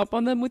 you stomp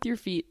on them with your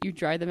feet, you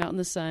dry them out in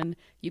the sun,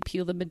 you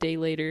peel them a day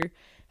later,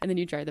 and then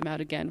you dry them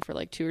out again for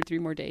like 2 or 3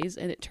 more days,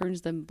 and it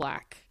turns them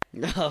black.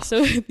 Oh.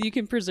 So you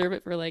can preserve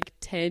it for like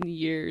 10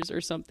 years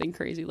or something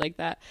crazy like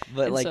that.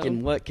 But and like so,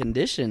 in what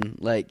condition?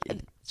 Like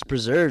it's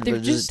preserved,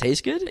 but does it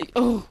taste good?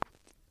 Oh,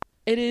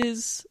 it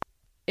is.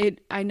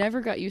 I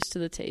never got used to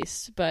the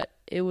taste, but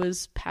it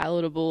was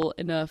palatable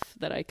enough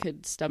that I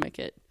could stomach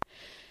it.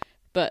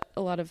 But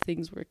a lot of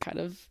things were kind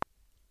of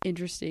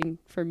interesting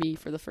for me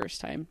for the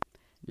first time.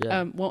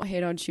 Yeah. Won't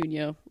hate on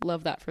Chuño.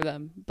 Love that for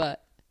them.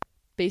 But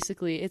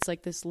basically, it's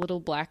like this little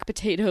black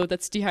potato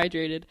that's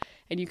dehydrated,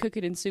 and you cook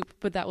it in soup.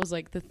 But that was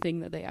like the thing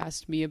that they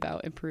asked me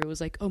about in Peru. It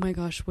was like, oh my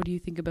gosh, what do you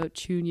think about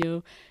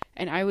Chuño?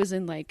 And I was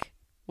in like,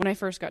 when I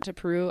first got to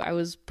Peru, I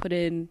was put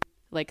in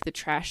like the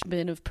trash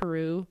bin of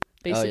Peru.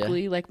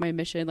 Basically, like my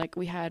mission, like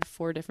we had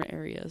 4 different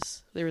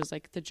areas. There was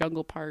like the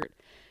jungle part.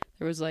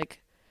 There was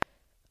like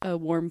a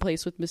warm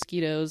place with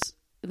mosquitoes.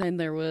 Then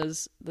there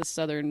was the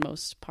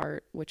southernmost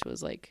part, which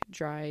was like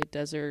dry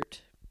desert,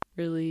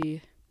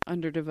 really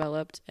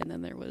underdeveloped. And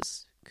then there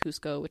was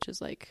Cusco, which is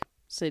like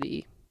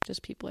city,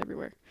 just people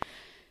everywhere.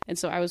 And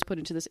so I was put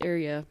into this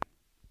area.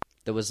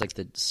 That was like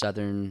the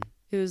southern.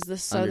 It was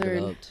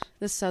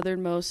the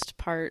southernmost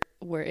part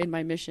where in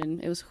my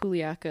mission, it was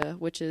Juliaca,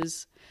 which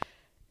is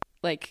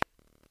like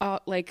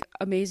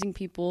amazing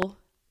people.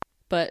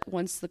 But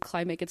once the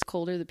climate gets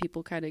colder, the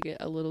people kind of get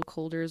a little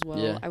colder as well.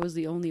 Yeah. I was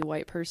the only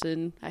white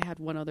person. I had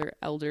one other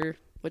elder,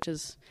 which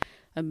is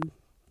a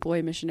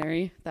boy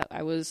missionary that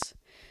I was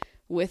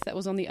with, that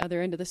was on the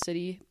other end of the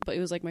city. But it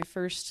was like my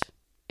first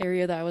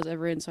area that I was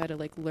ever in, so I had to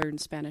like learn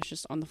Spanish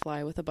just on the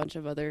fly with a bunch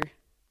of other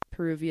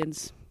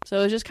Peruvians. So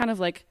it was just kind of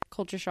like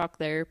culture shock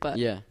there. But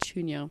Yeah.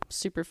 Chuño,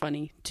 super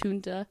funny.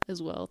 Tunta as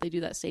well. They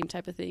do that same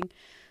type of thing.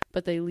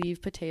 But they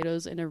leave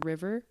potatoes in a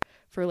river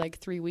for like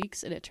 3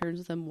 weeks, and it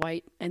turns them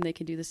white, and they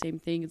can do the same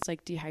thing. It's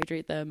like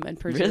dehydrate them and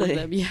preserve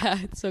them. Yeah,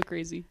 it's so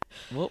crazy.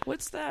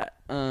 What's that?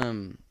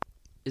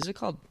 Is it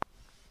called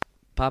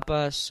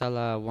Papa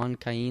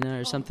Salahuancaína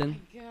or something?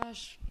 Oh my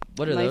gosh.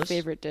 What are my those?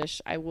 favorite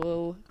dish.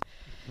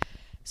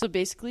 So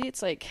basically,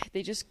 it's like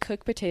they just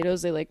cook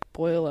potatoes. They like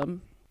boil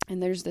them,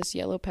 and there's this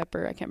yellow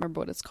pepper. I can't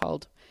remember what it's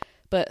called,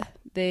 but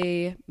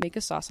they make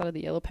a sauce out of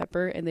the yellow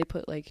pepper, and they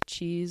put like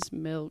cheese,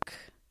 milk,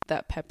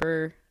 that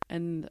pepper,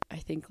 and I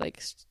think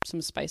like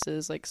some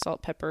spices like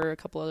salt, pepper, a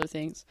couple other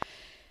things.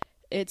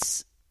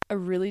 It's a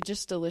really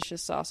just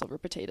delicious sauce over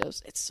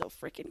potatoes. It's so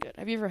freaking good.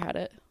 Have you ever had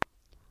it?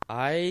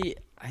 I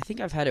think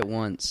I've had it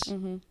once.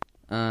 Mm-hmm.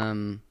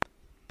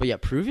 But yeah,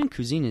 Peruvian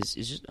cuisine is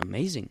just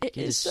amazing. It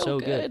is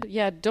so good.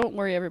 Yeah, don't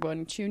worry,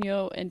 everyone.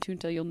 Chuño and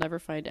Tunta you'll never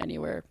find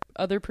anywhere.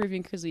 Other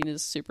Peruvian cuisine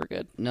is super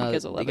good. No,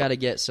 you got to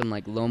get some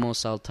like lomo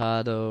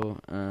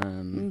saltado.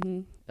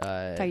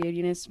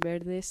 Tallarines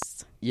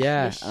verdes.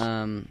 Yeah. Fish.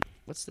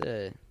 What's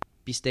the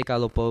bistec a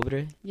lo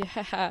pobre?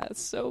 Yeah,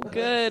 it's so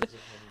good.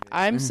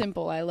 I'm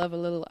simple. I love a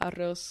little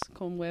arroz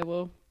con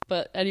huevo,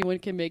 but anyone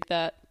can make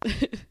that.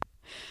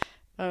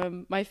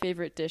 My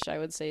favorite dish, I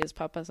would say, is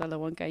papas a la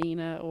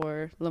huancaína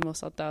or lomo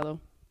saltado.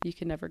 You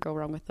can never go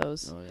wrong with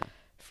those. Oh, yeah.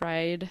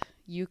 Fried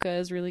yuca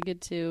is really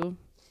good, too.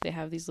 They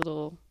have these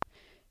little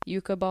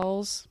yuca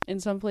balls in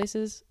some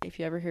places. If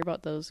you ever hear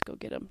about those, go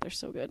get them. They're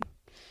so good.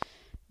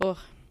 Oh,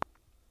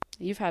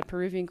 you've had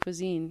Peruvian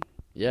cuisine.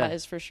 Yeah. That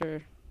is for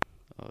sure.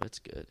 Oh, it's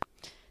good.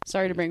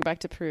 Sorry to bring it back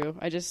to Peru.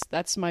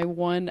 That's my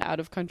one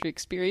out-of-country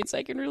experience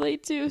I can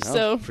relate to. No,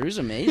 So Peru's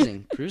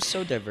amazing. Peru's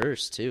so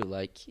diverse, too.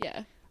 Like,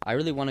 yeah. I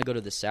really want to go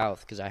to the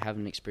South because I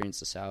haven't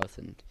experienced the South,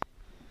 and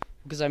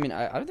because I mean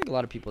I don't think a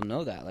lot of people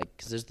know that, like,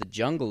 because there's the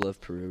jungle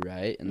of Peru,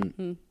 right,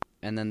 and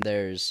then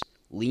there's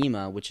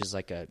Lima, which is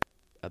like a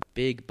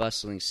big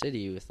bustling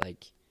city with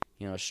like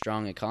a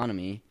strong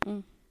economy.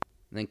 And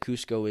then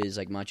Cusco is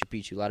like Machu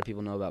Picchu. A lot of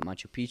people know about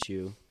Machu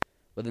Picchu,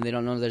 but then they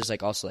don't know there's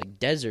like also like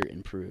desert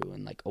in Peru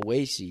and like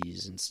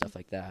oases and stuff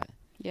like that.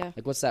 Yeah.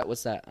 Like what's that?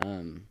 Do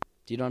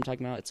you know what I'm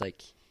talking about? It's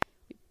like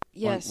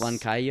Yes.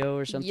 Huancayo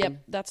or something?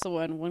 Yep, that's the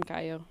one,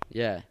 Huancayo.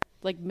 Yeah.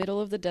 Like middle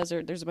of the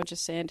desert, there's a bunch of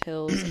sand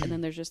hills, and then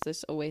there's just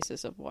this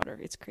oasis of water.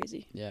 It's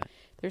crazy. Yeah.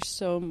 There's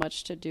so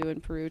much to do in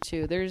Peru,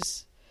 too.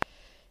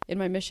 In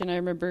my mission, I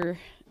remember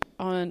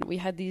we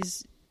had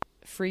these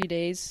free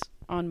days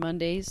on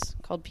Mondays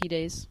called P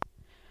days.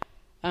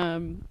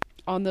 On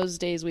those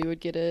days, we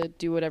would get to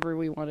do whatever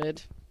we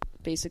wanted,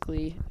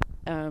 basically.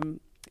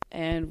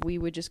 And we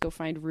would just go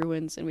find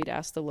ruins, and we'd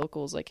ask the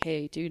locals, like,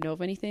 hey, do you know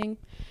of anything?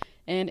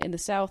 And in the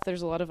South,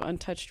 there's a lot of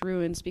untouched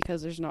ruins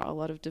because there's not a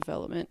lot of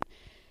development.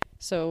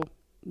 So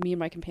me and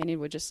my companion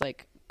would just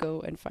like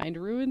go and find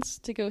ruins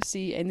to go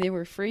see, and they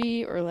were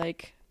free or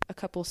like a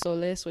couple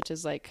soles, which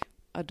is like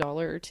 $1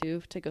 or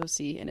 $2 to go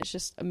see. And it's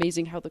just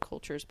amazing how the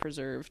culture is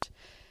preserved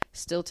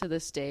still to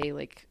this day.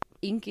 Like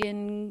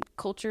Incan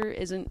culture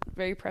isn't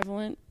very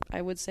prevalent,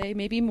 I would say.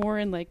 Maybe more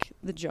in like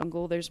the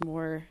jungle. There's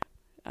more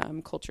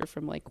culture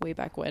from like way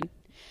back when.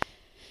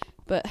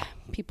 But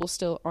people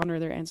still honor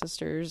their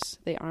ancestors.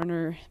 They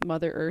honor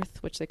Mother Earth,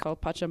 which they call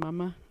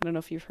Pachamama. I don't know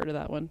if you've heard of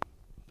that one,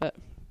 but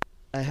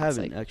I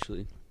haven't, like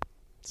actually.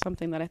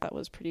 something that I thought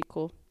was pretty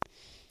cool.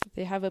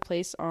 They have a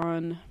place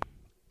in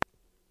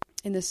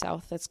the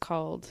south that's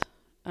called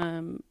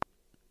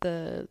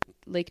the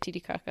Lake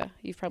Titicaca.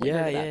 You've probably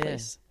heard of that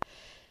place.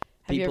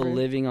 Have People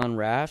living on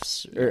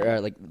rafts or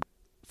like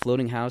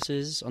floating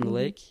houses on the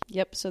lake?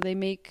 Yep. So they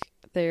make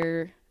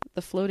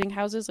the floating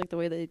houses, like the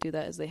way they do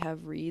that is they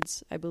have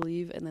reeds, I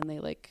believe, and then they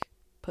like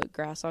put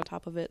grass on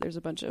top of it. There's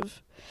a bunch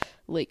of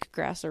lake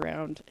grass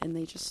around, and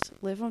they just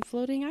live on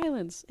floating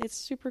islands. It's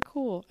super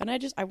cool. And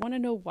I want to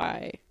know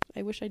why.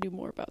 I wish I knew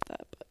more about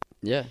that, but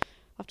Yeah.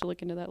 I'll have to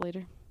look into that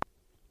later.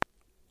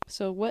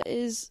 So when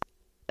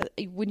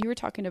you were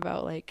talking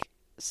about like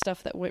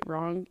stuff that went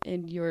wrong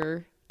in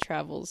your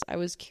travels, I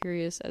was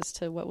curious as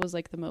to what was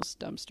like the most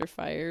dumpster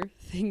fire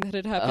thing that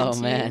had happened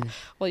to you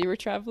while you were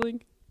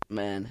traveling.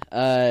 Man,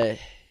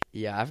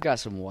 yeah, I've got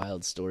some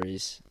wild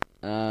stories.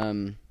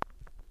 Well,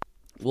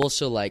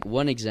 so like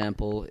one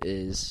example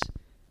is,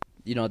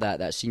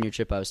 that senior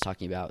trip I was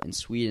talking about in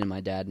Sweden.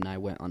 My dad and I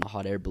went on a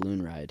hot air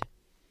balloon ride,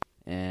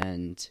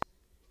 and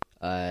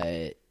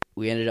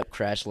we ended up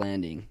crash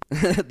landing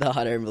the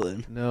hot air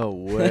balloon. No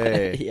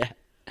way. Yeah.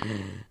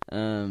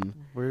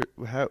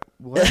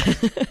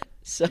 What?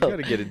 So you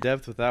gotta get in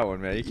depth with that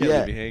one, man. You can't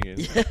leave me hanging.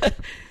 Yeah.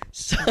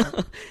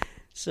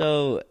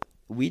 So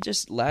we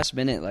just last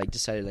minute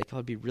decided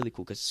it'd be really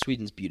cool because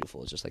Sweden's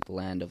beautiful. It's just like the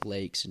land of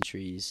lakes and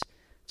trees.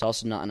 It's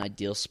also not an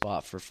ideal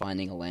spot for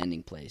finding a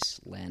landing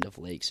place. Land of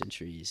lakes and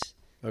trees.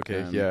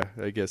 Okay, yeah,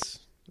 I guess.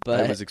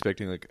 But I was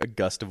expecting like a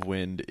gust of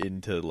wind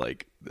into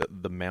like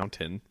the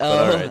mountain. But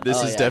all right,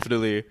 this is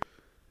definitely.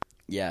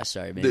 Yeah,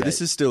 sorry. This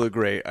is still a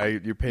great.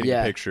 You're painting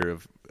a picture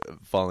of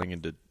falling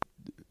into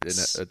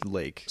a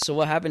lake. So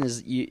what happened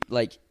is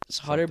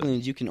hot air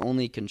balloons you can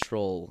only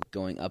control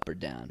going up or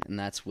down, and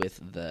that's with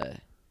the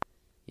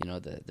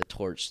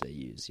torch they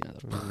use.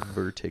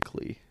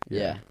 Vertically.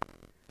 Yeah.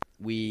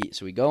 We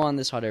go on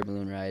this hot air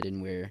balloon ride,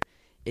 and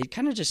it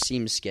kind of just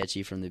seems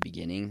sketchy from the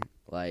beginning.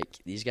 Like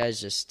these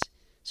guys just.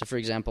 So for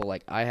example,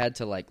 I had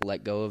to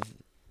let go of.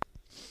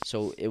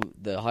 So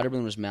the hot air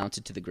balloon was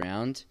mounted to the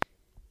ground,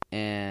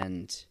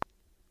 and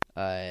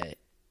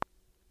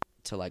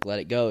to let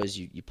it go is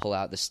you pull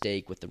out the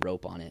stake with the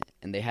rope on it,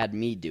 and they had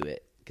me do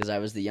it because I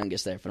was the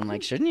youngest there. But I'm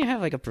like, shouldn't you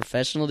have a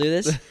professional do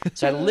this?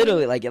 So I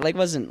literally it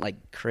wasn't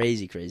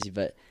crazy,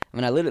 but I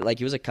mean I literally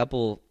it was a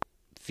couple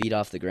feet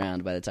off the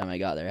ground by the time I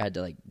got there. I had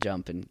to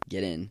jump and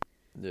get in.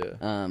 Yeah.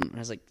 And I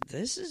was like,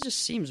 this just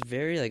seems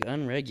very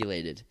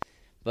unregulated,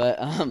 but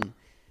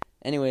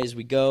anyways,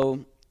 we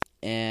go,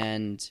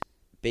 and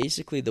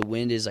basically the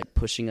wind is like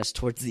pushing us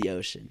towards the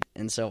ocean,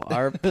 and so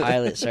our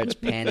pilot starts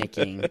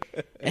panicking,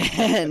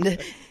 and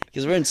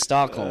because we're in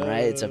Stockholm,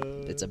 right? It's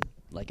a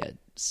like a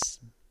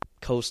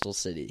coastal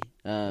city,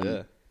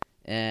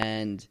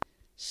 and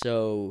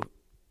so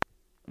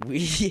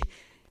we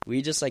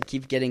just like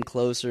keep getting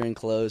closer and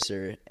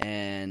closer,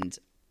 and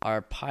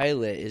our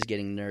pilot is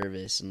getting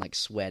nervous and like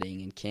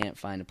sweating and can't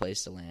find a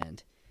place to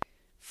land.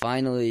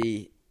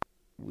 Finally,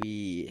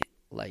 we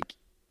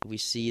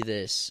see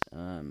this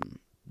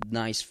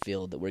nice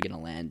field that we're gonna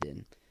land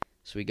in.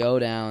 So we go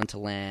down to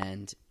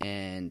land,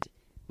 and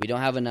we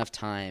don't have enough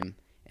time.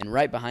 And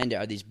right behind it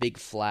are these big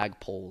flag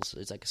poles.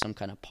 It's like some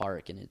kind of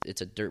park, and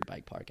it's a dirt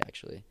bike park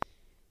actually.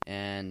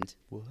 And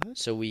What?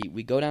 so we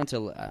go down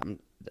to.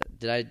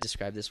 Did I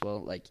describe this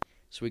well?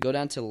 So we go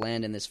down to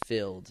land in this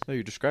field. No,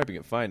 you're describing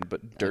it fine,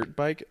 but dirt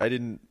bike? A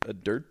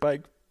dirt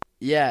bike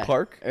Yeah,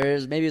 park? or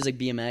maybe it was like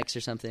BMX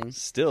or something.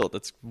 Still,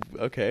 that's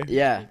okay.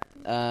 Yeah,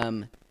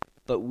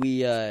 but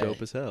we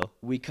Dope as hell.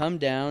 we come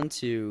down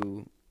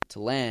to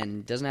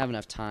land. Doesn't have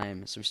enough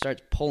time, so we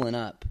start pulling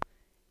up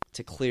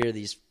to clear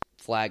these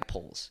flag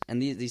poles, and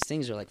these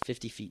things are like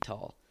 50 feet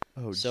tall.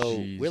 Oh, So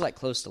jeez. we're like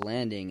close to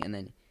landing, and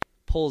then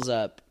pulls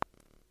up,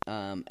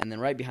 and then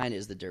right behind it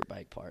is the dirt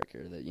bike park,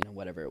 or the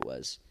whatever it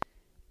was.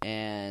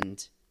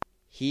 And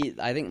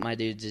I think my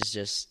dude is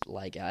just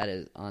like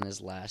on his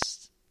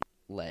last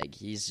leg.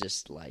 He's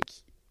just like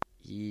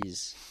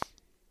he's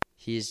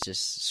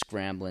just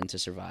scrambling to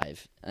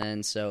survive.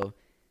 And so,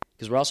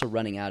 because we're also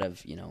running out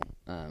of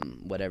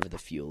whatever the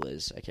fuel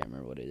is, I can't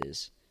remember what it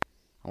is.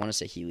 I want to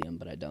say helium,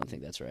 but I don't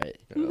think that's right.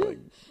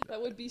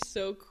 That would be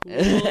so cool.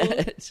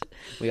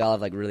 We all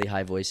have like really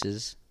high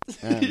voices.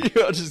 I'm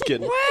just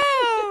kidding.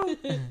 Wow,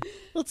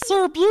 It's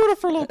so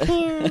beautiful up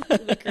here.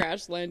 The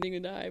crash landing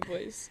in a high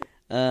voice.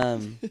 I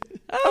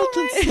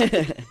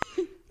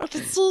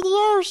can see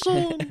the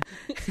ocean.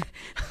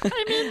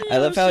 I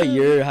love how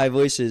your high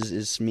voice is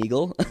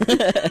Smeagol.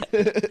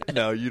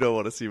 No, you don't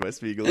want to see my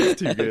Spiegel. It's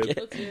too good.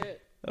 Let's hear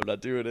it. I'm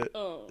not doing it.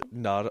 Oh,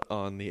 Not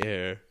on the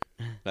air.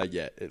 Not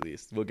yet, at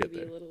least. We'll get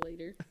maybe there. a little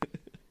later.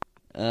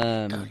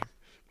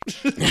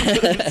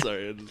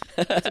 Sorry.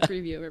 It's a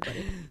preview,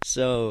 everybody.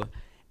 So,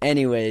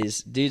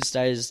 anyways, dude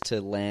starts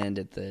to land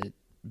at the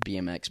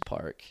BMX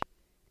park,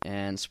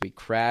 and so we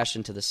crash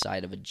into the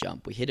side of a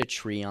jump. We hit a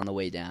tree on the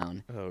way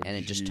down, Oh, and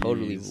it just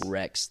totally jeez.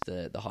 wrecks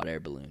the hot air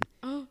balloon.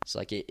 Oh, So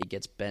like it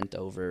gets bent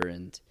over,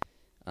 and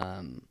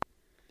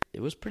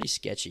it was pretty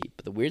sketchy.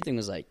 But the weird thing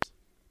was like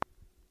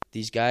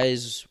these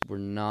guys were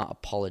not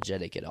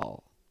apologetic at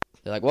all.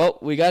 They're like, "Well,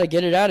 we got to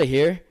get it out of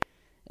here,"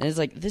 and it's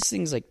like this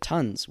thing's like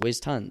weighs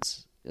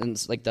tons, and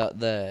it's like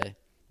the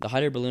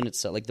hot air balloon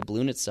itself, like the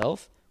balloon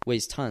itself,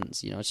 weighs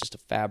tons. It's just a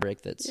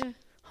fabric that's yeah.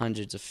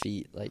 hundreds of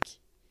feet like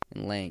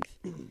in length.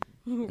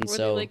 Were they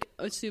so- like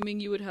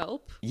assuming you would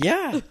help?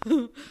 Yeah,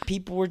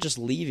 people were just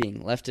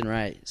leaving left and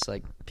right. It's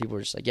like people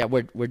were just like, "Yeah,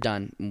 we're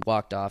done," and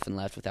walked off and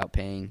left without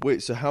paying.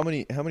 Wait, so how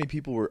many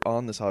people were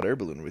on this hot air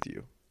balloon with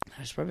you?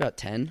 There's probably about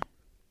 10.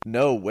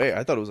 No way.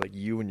 I thought it was like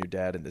you and your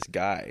dad and this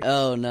guy.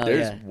 Oh no!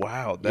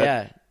 Wow.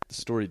 Yeah. The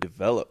story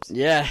develops.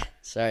 Yeah.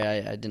 Sorry,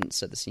 I didn't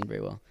set the scene very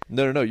well.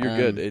 No, you're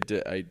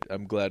good.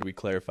 I'm glad we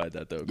clarified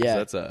that though.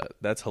 'Cause Yeah.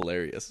 that's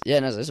hilarious. Yeah,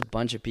 no, there's a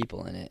bunch of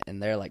people in it, and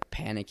they're like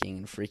panicking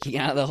and freaking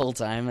out the whole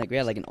time. Like we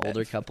had like an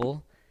older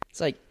couple. It's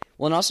like,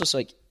 well, and also so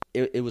like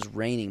it was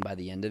raining by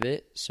the end of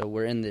it, so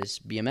we're in this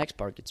BMX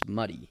park. It's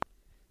muddy,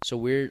 so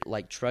we're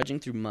like trudging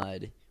through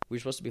mud. We were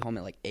supposed to be home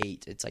at like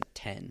 8. It's like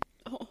 10,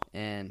 Oh,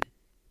 and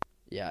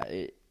yeah,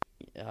 it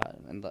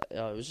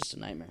was just a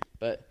nightmare.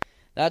 But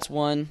that's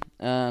one.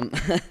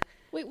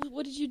 wait,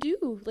 what did you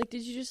do? Like,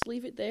 did you just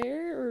leave it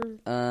there, or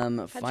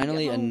you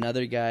Finally, get home?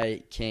 another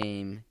guy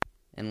came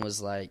and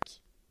was like,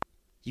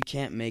 "You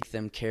can't make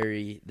them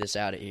carry this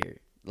out of here."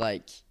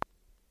 Like,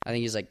 I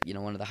think he's like,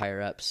 one of the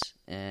higher ups,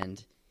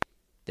 and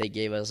they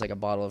gave us like a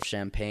bottle of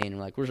champagne.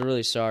 We're like, "We're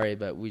really sorry,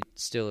 but we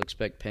still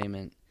expect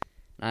payment."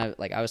 And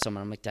I was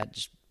someone, I'm like, "Dad,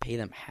 just pay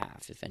them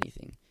half, if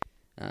anything."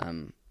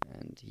 And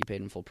he paid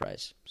him full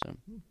price. So,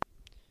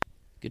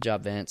 good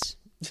job, Vance.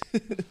 I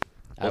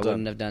Well done.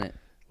 wouldn't have done it.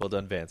 Well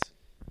done, Vance.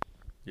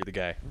 You're the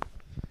guy.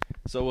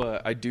 So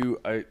I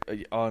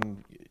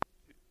on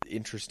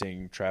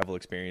interesting travel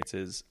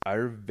experiences.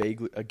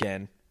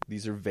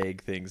 These are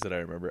vague things that I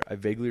remember. I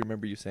vaguely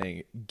remember you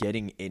saying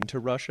getting into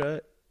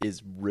Russia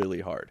is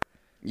really hard.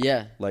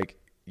 Yeah. Like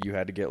you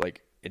had to get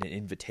like an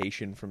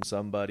invitation from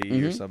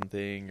somebody or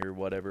something or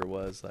whatever it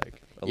was.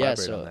 Like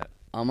elaborate on that.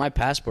 On my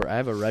passport, I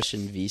have a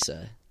Russian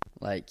visa.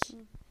 Like,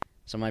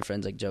 some of my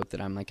friends like joke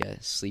that I'm like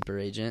a sleeper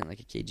agent,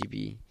 like a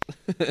KGB.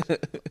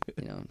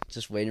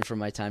 Just waiting for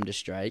my time to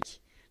strike.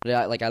 But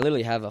I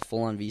literally have a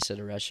full-on visa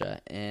to Russia,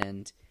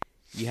 and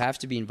you have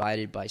to be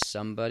invited by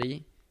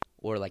somebody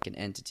or like an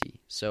entity.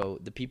 So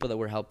the people that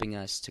were helping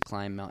us to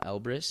climb Mount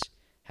Elbrus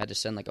had to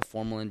send like a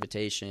formal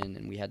invitation,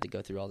 and we had to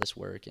go through all this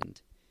work. And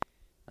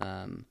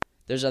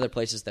there's other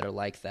places that are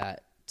like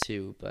that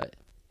too, but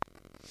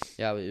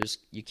yeah,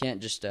 you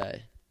can't just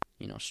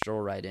stroll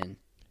right in.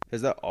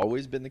 Has that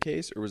always been the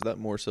case, or was that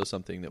more so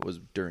something that was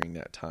during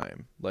that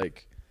time?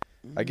 Like,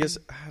 I guess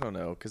I don't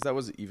know because that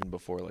was even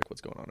before like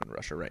what's going on in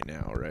Russia right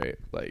now, right?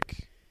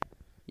 Like,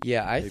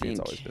 Yeah, I maybe think it's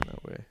always been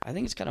that way. I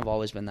think it's kind of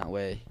always been that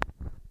way.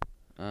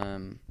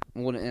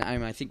 Well, and I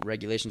mean, I think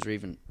regulations were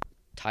even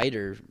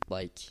tighter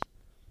like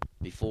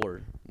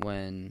before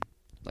when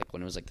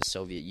it was like the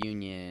Soviet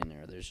Union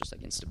or there's just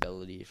like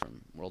instability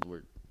from World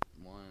War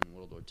I,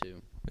 World War II.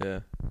 Yeah.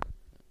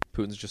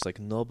 Putin's just like,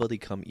 nobody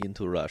come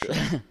into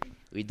Russia.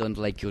 We don't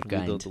like your We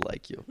kind. don't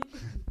like you.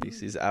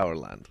 This is our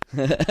land.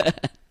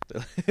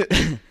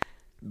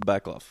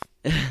 Back off.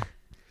 I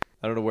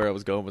don't know where I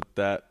was going with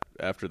that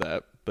after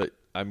that, but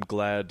I'm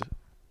glad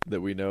that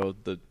we know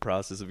the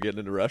process of getting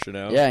into Russia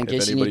now. Yeah, in if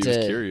case you anybody need was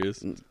to,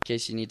 curious. in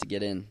case you need to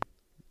get in.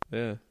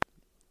 Yeah.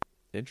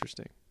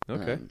 Interesting.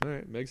 Okay. All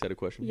right. Meg's had a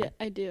question. Yeah,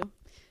 I do.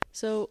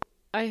 So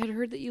I had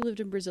heard that you lived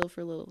in Brazil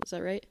for a little. Is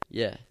that right?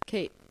 Yeah.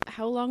 Okay.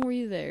 How long were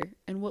you there,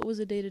 and what was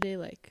a day-to-day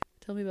like?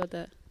 Tell me about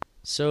that.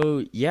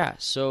 So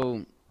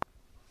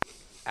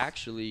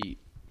actually,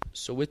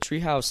 with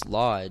Treehouse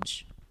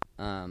Lodge,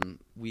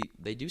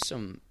 they do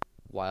some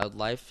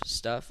wildlife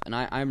stuff, and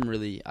I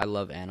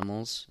love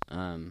animals.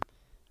 I'm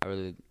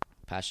really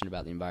passionate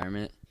about the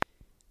environment,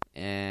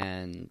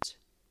 and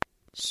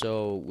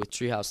so with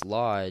Treehouse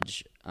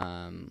Lodge,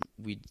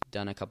 we've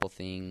done a couple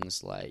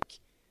things like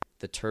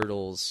the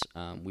turtles.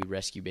 We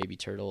rescue baby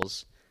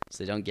turtles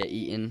so they don't get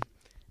eaten,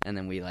 and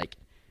then we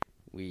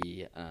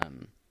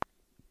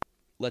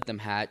let them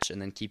hatch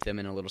and then keep them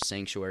in a little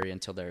sanctuary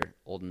until they're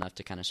old enough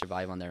to kind of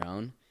survive on their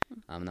own.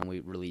 And then we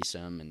release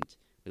them and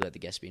we let the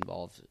guests be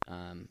involved.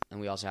 And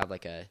we also have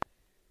like a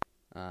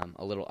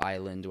little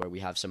island where we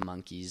have some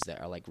monkeys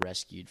that are like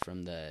rescued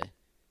from the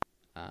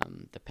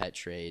pet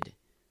trade.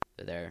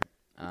 They're there.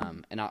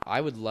 And I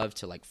would love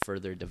to like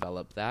further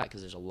develop that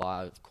because there's a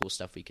lot of cool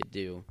stuff we could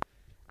do.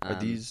 Are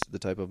these the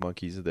type of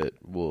monkeys that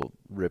will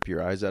rip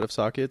your eyes out of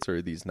sockets, or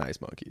are these nice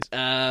monkeys?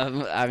 I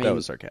mean, that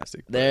was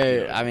sarcastic.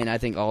 I mean, I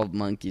think all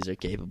monkeys are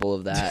capable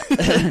of that.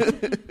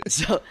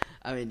 So,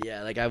 I mean,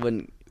 yeah, like I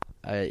wouldn't,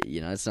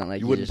 it's not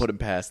like you wouldn't put them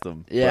past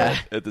them. Yeah.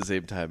 But at the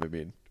same time, I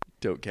mean,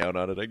 don't count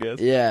on it, I guess.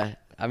 Yeah.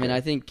 I mean,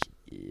 I think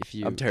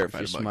I'm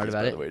terrified if of you're monkeys, smart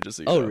about by it. the way, just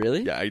so you Oh, know.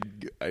 really? Yeah,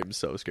 I'm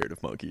so scared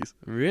of monkeys.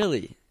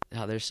 Really?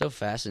 Oh, they're so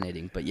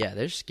fascinating. But yeah,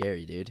 they're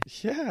scary, dude.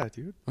 Yeah,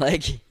 dude.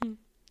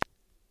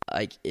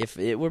 Like if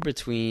it were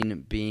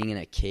between being in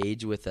a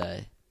cage with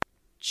a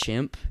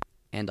chimp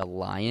and a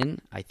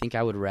lion, I think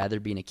I would rather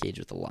be in a cage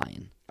with a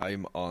lion.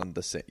 I'm on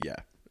the same. Yeah,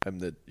 I'm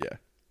with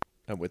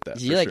that.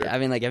 Do you for sure. I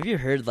mean, like, have you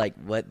heard like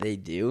what they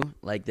do?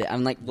 Like,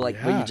 I'm like what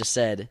you just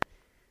said.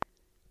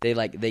 They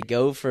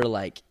go for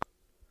like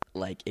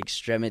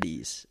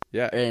extremities.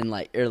 Yeah. And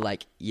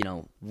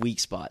weak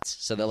spots.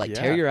 So they'll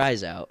tear your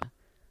eyes out.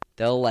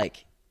 They'll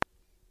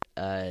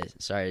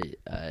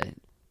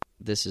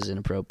this is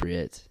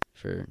inappropriate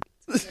for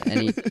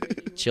any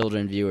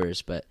children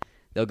viewers, but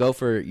they'll go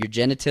for your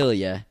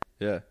genitalia.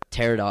 Yeah.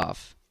 Tear it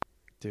off.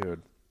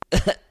 Dude.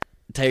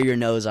 Tear your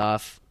nose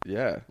off.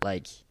 Yeah.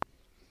 Like.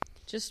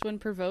 Just when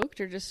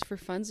provoked, or just for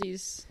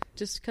funsies?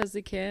 Just because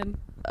they can?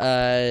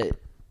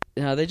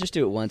 No, they just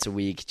do it once a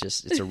week.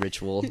 Just it's a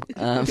ritual.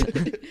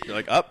 You're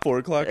like, up 4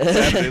 o'clock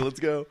Saturday, let's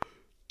go.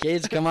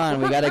 Kids, come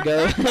on, we gotta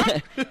go.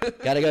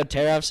 Gotta go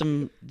tear off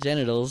some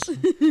genitals.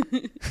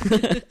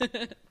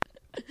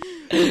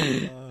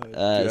 Dude,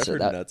 I've so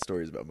heard that- nut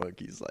stories about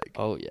monkeys. Like,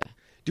 Oh yeah,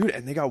 dude,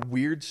 and they got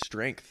weird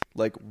strength,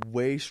 like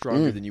way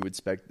stronger than you would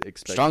expect.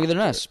 stronger than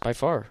us by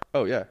far.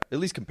 Oh yeah, at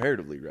least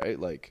comparatively, right?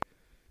 Like,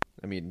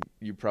 I mean,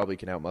 you probably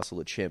can outmuscle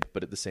a chimp,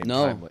 but at the same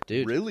No, time, like,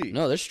 dude, really?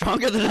 No, they're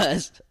stronger than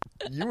us.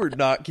 You were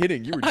not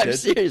kidding. You were I'm dead.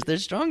 serious. They're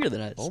stronger than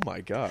us. Oh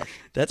my gosh.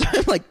 That's why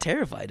I'm like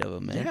terrified of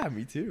them, man. Yeah,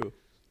 me too.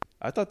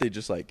 I thought they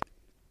just like,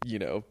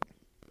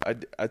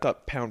 I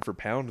thought pound for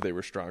pound they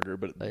were stronger,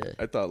 but Oh, yeah.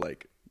 I thought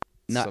like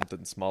Not-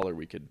 something smaller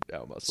we could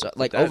outmuscle. So But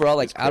like that overall,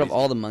 like is out of crazy.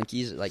 all the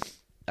monkeys, like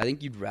I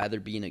think you'd rather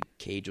be in a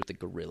cage with a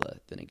gorilla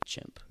than a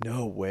chimp.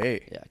 No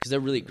way. Yeah, because they're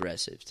really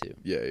aggressive too.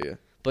 Yeah.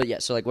 But yeah,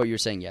 so like what you're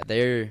saying, yeah,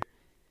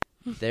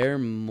 they're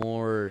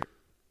more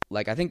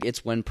like I think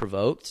it's when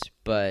provoked,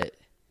 but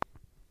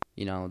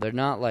they're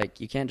not like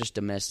you can't just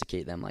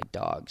domesticate them like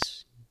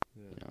dogs.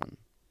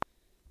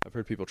 I've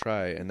heard people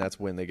try, and that's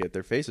when they get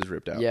their faces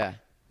ripped out. Yeah,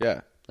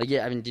 Yeah. like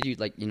yeah. I mean, did you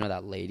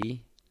that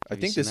lady? I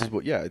think this is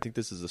what. Yeah, I think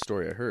this is the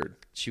story I heard.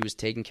 She was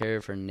taking care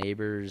of her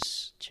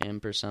neighbor's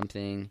chimp or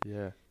something,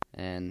 Yeah.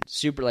 and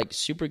super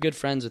good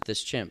friends with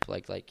this chimp,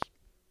 like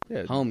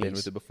Yeah. Homies. Been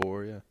with it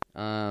before. Yeah.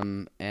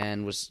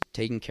 and was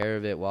taking care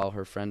of it while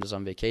her friend was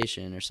on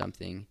vacation or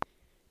something,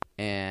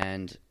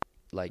 and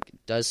like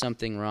does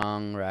something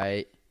wrong,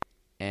 right?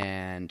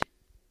 And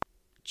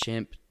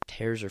chimp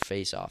tears her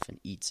face off and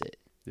eats it.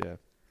 Yeah.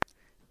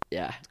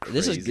 Yeah,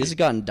 Crazy. this has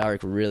gotten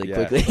dark really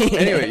Yeah. quickly.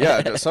 Anyway,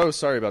 yeah. No, so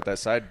sorry about that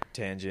side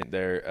tangent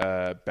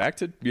there. Back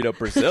to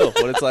Brazil.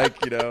 What it's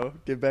like,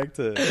 get back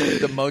to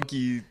the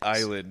monkey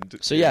island.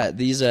 So yeah,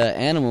 these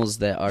animals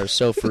that are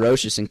so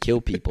ferocious and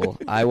kill people,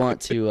 I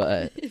want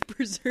to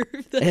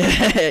preserve them.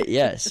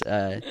 yes,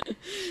 I'm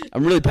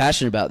really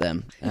passionate about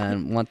them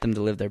and want them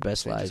to live their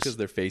best Just lives. because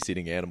they're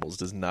face-eating animals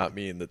does not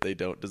mean that they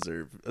don't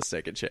deserve a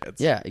second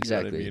chance. Yeah, You know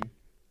exactly. what I mean?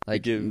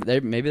 Like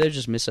give- maybe they're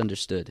just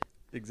misunderstood.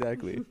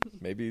 Exactly.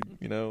 Maybe,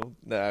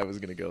 I was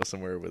going to go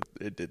somewhere with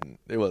it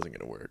wasn't going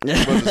to work.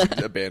 We'll just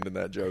abandon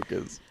that joke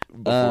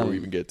before we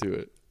even get to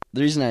it.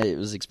 The reason I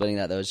was explaining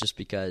that though is just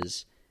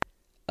because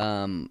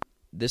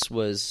this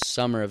was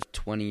summer of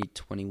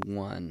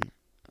 2021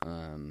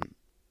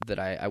 that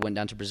I went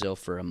down to Brazil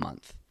for a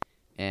month,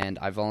 and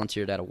I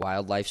volunteered at a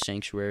wildlife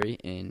sanctuary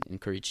in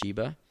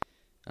Curitiba,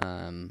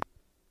 and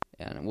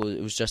it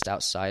was just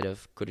outside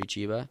of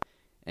Curitiba,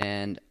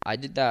 and I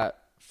did that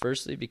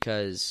firstly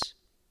because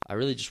I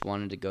really just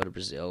wanted to go to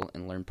Brazil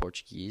and learn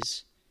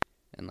Portuguese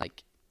and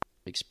like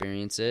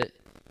experience it.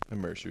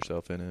 Immerse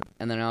yourself in it.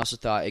 And then I also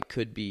thought it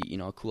could be,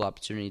 a cool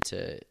opportunity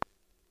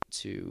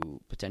to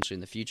potentially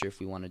in the future, if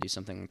we want to do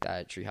something like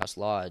that at Treehouse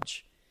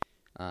Lodge,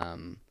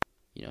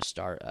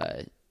 start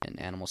an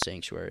animal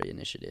sanctuary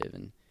initiative.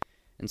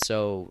 And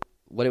so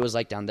what it was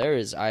like down there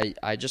is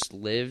I just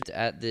lived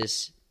at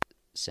this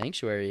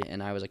sanctuary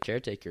and I was a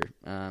caretaker.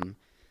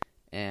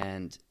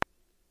 And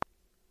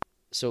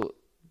so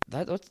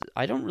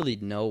I don't really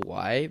know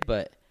why,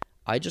 but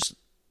I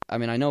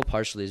know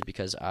partially is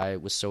because I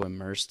was so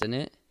immersed in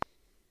it,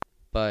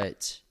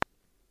 but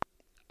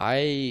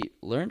I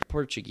learned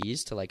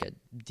Portuguese to like a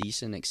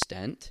decent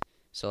extent.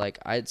 So like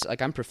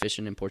I'm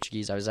proficient in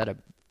Portuguese. I was at a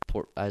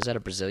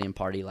Brazilian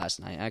party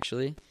last night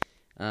actually,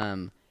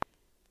 and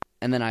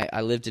then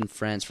I lived in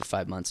France for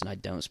 5 months and I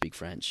don't speak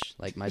French.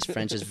 Like my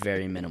French is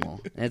very minimal.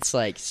 And it's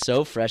like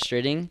so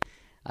frustrating.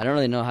 I don't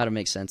really know how to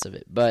make sense of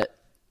it, but.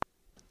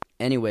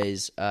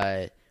 Anyways,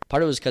 part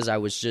of it was because I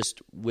was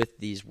just with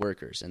these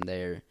workers, and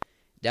they're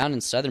down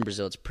in southern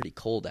Brazil. It's pretty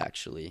cold,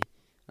 actually,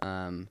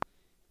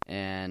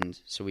 and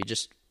so we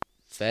just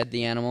fed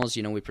the animals.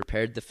 We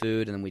prepared the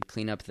food, and then we'd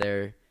clean up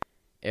their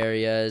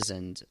areas,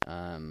 and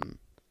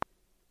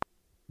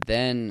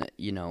then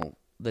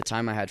the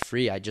time I had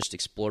free, I just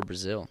explored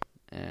Brazil,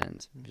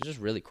 and it was just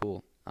really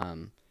cool.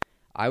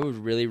 I would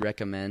really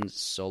recommend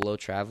solo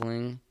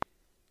traveling,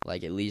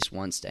 like at least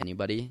once to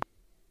anybody.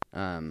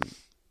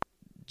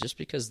 Just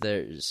because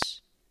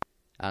there's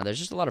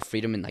just a lot of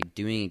freedom in like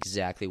doing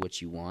exactly what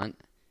you want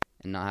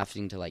and not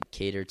having to like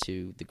cater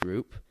to the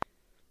group.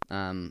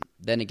 Then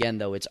again,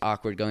 though, it's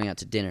awkward going out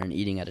to dinner and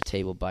eating at a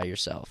table by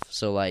yourself.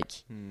 So like,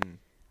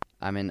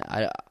 I mean,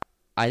 I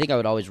think I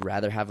would always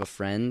rather have a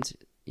friend,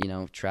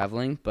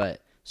 traveling,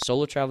 but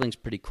solo traveling is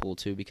pretty cool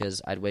too because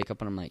I'd wake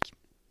up and I'm like,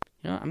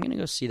 I'm gonna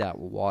go see that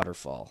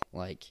waterfall,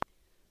 like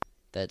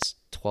that's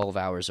 12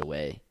 hours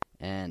away,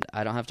 and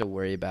I don't have to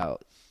worry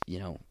about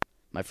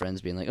my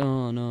friends being like,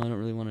 oh, no, I don't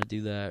really want to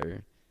do that,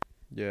 or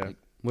like,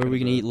 where are we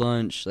going to eat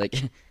lunch? Like,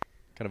 kind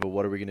of a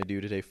what are we going to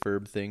do today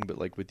Ferb thing, but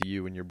like with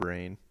you and your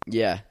brain.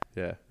 Yeah.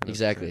 Yeah.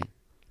 Exactly.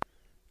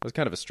 It was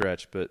kind of a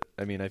stretch, but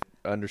I mean, I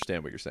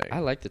understand what you're saying. I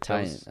like the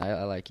tie.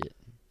 I like it.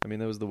 I mean,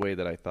 that was the way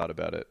that I thought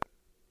about it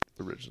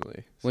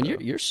originally. When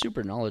you're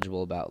super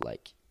knowledgeable about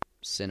like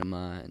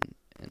cinema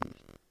and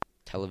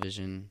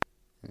television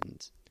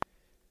and...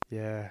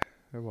 Yeah.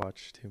 I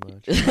watch too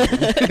much.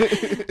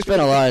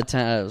 Spend a lot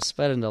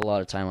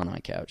of time on my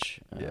couch.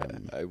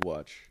 I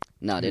watch.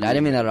 No, dude, I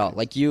didn't mean that at all.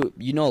 Like you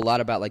know a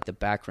lot about like the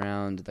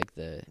background,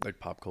 like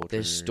pop culture,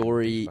 the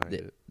story,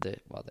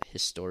 the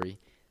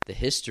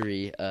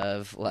history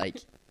of like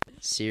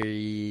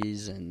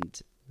series and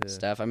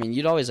stuff. I mean,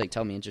 you'd always like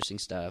tell me interesting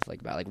stuff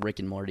like about like Rick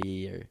and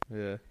Morty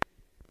or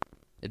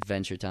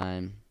Adventure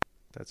Time.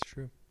 That's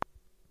true.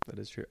 That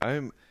is true.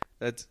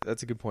 That's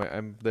a good point.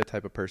 I'm the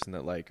type of person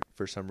that like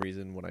for some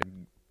reason when I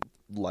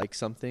like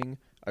something,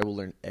 I will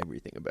learn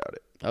everything about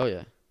it. Oh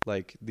yeah.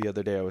 Like the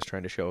other day I was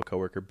trying to show a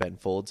coworker Ben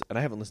Folds, and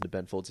I haven't listened to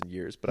Ben Folds in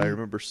years, but I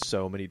remember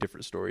so many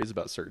different stories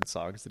about certain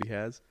songs that he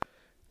has.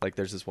 Like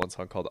there's this one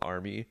song called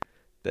Army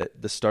that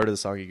the start of the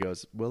song he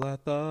goes, "Well, I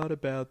thought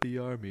about the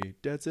army.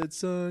 Dad said,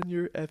 son,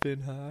 you're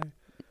effing high."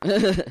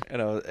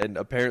 and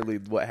apparently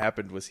what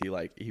happened was he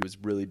was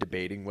really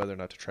debating whether or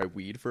not to try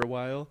weed for a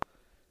while.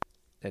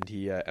 And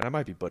and I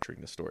might be butchering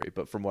the story,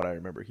 but from what I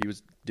remember, he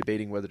was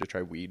debating whether to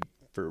try weed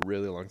for a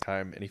really long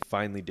time, and he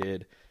finally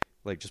did,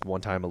 like just one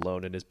time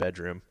alone in his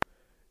bedroom,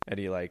 and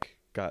he like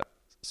got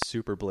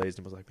super blazed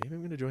and was like, maybe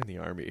I'm going to join the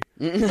army.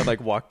 And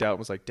like walked out and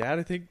was like, Dad,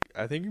 I think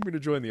I'm going to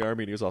join the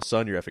army. And he was all,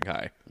 son, you're effing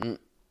high.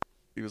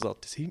 He was all,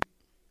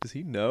 does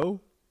he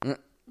know?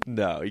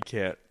 No, he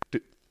can't.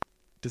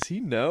 Does he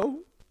know?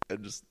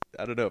 And just,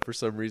 I don't know, for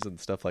some reason,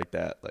 stuff like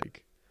that,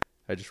 like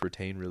I just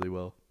retain really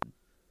well.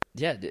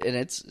 Yeah, and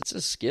it's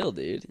a skill,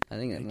 dude. I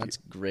think that's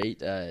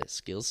great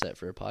skill set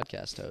for a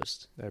podcast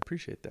host. I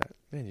appreciate that.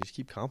 Man, you just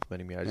keep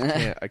complimenting me. I just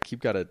can't. I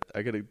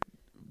gotta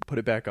put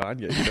it back on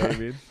you. You know what I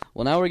mean?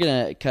 Well, now we're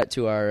gonna cut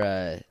to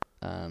our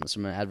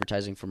some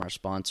advertising from our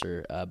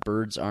sponsor,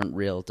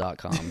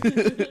 birdsaren'treal.com.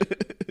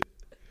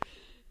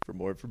 For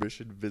more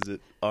information,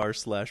 visit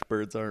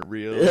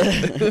r/birdsaren'treal.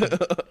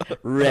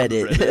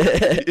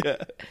 Reddit. Yeah.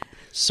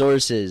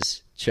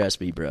 Sources, trust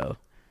me, bro.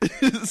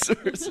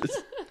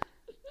 Sources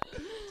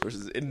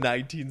in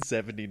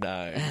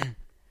 1979.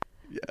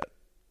 Yeah,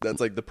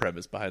 that's like the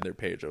premise behind their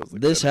page. I was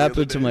like, This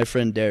happened to my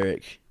friend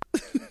Derek.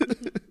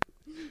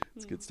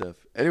 It's good stuff.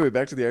 Anyway,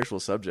 back to the actual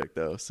subject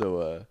though.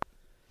 So,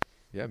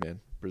 yeah, man,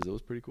 Brazil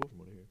was pretty cool from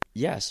what I hear.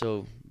 Yeah,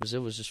 so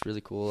Brazil was just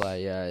really cool.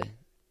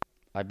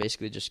 I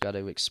basically just got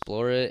to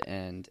explore it,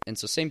 and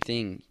so same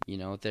thing, you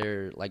know,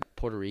 they're like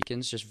Puerto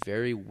Ricans, just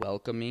very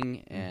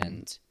welcoming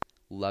and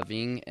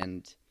loving,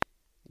 and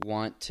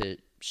want to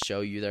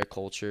show you their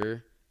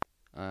culture,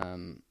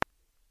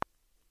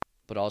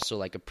 but also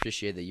like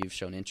appreciate that you've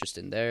shown interest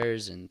in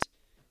theirs, and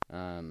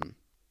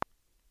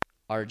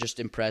are just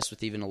impressed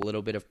with even a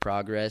little bit of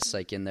progress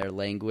like in their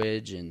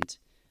language, and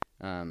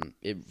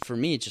for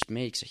me it just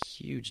makes a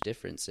huge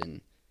difference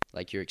in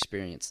like your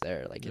experience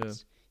there. Like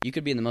you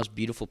could be in the most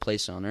beautiful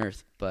place on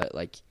earth, but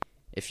like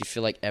if you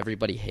feel like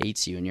everybody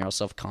hates you and you're all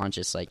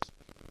self-conscious, like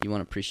you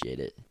won't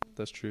appreciate it.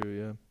 That's true,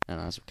 yeah. I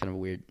don't know, it's kind of a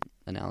weird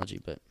analogy,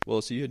 but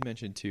Well, so you had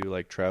mentioned too,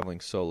 like traveling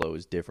solo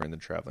is different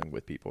than traveling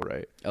with people,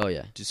 right? oh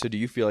yeah. So do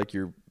you feel like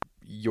your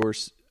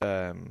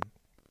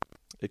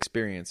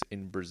experience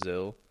in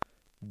Brazil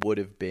would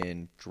have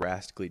been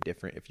drastically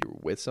different if you were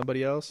with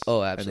somebody else?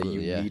 Oh, absolutely, And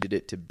that you yeah. needed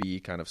it to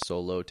be kind of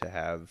solo to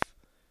have...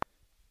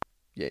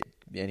 Yeah,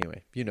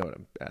 anyway, you know what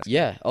I'm asking.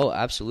 Yeah, oh,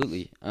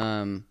 absolutely.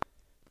 Well,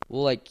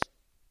 like,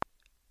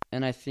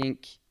 and I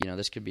think, you know,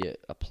 this could be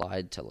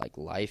applied to like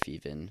life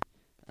even.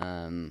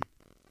 When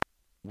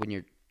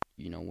you're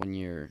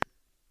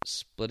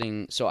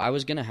splitting, so I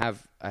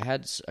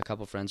had a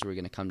couple friends who were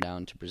going to come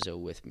down to Brazil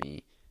with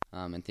me,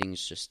 and I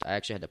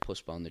actually had to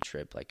postpone the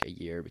trip like a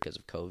year because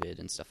of COVID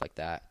and stuff like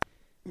that,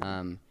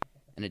 and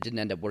it didn't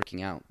end up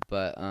working out,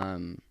 but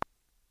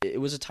it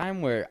was a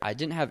time where I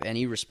didn't have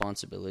any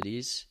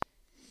responsibilities,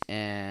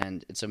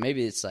 and so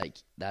maybe it's like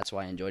that's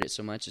why I enjoyed it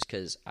so much, is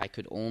because I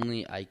could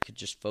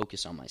just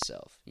focus on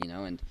myself, you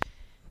know, and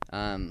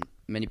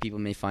many people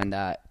may find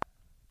that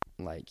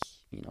like,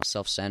 you know,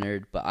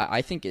 self-centered, but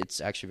I think it's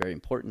actually very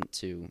important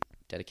to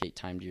dedicate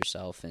time to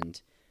yourself.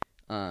 And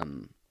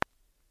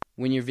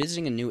when you're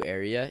visiting a new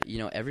area, you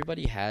know,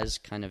 everybody has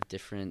kind of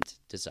different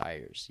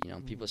desires, you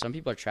know. Some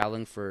people are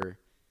traveling for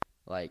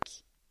like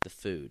the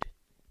food,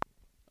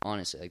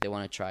 honestly, like they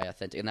want to try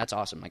authentic, and that's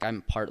awesome. Like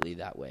I'm partly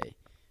that way.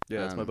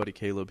 Yeah, that's my buddy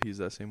Caleb. He's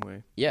that same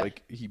way. Yeah.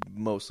 Like he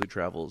mostly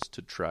travels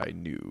to try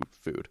new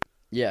food.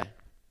 Yeah.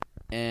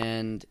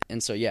 And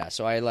so yeah,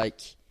 so I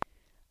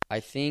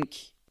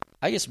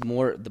guess the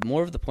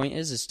more of the point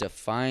is to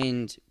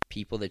find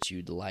people that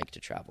you'd like to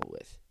travel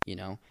with, you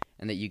know,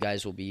 and that you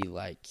guys will be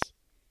like,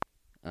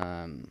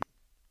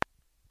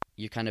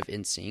 you're kind of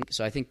in sync.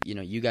 So I think, you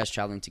know, you guys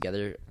traveling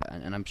together,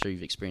 and I'm sure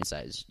you've experienced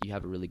that, is you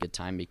have a really good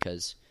time,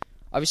 because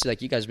obviously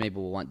like you guys maybe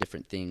will want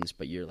different things,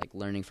 but you're like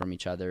learning from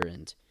each other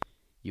and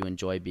you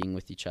enjoy being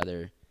with each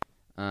other.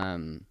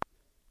 When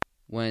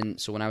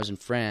I was in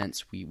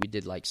France, we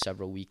did like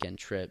several weekend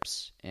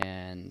trips,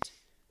 and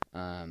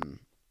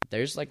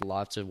there's like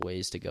lots of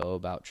ways to go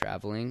about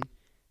traveling.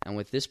 And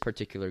with this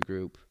particular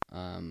group,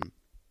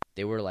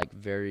 they were like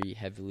very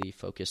heavily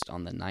focused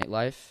on the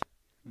nightlife,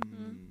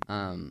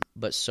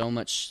 but so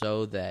much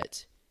so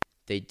that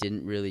they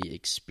didn't really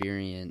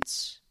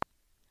experience.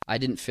 I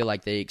didn't feel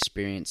like they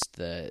experienced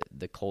the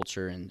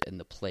culture and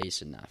the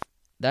place enough.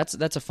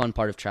 That's a fun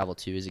part of travel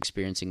too, is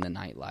experiencing the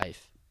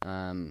nightlife,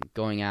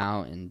 going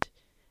out and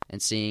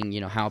seeing,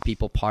 you know, how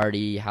people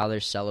party, how they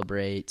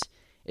celebrate.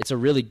 It's a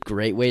really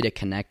great way to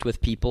connect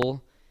with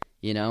people,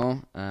 you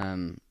know.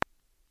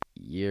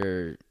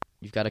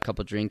 You've got a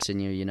couple drinks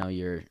and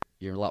you're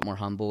a lot more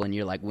humble, and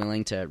you're like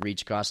willing to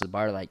reach across the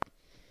bar like,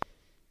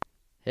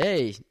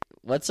 hey,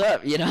 what's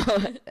up, you know.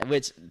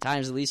 Which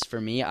times, at least for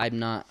me, I'm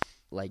not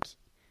like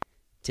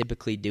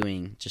typically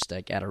doing just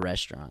like at a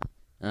restaurant.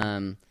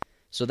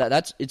 So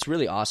it's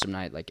really awesome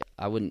night. Like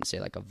I wouldn't say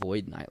like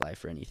avoid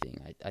nightlife or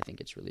anything. I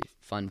think it's really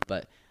fun,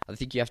 but I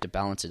think you have to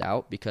balance it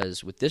out,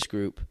 because with this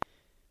group,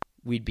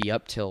 we'd be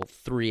up till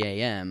 3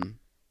 a.m.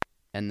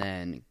 and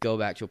then go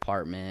back to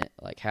apartment.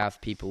 Like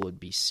half people would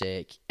be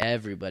sick.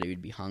 Everybody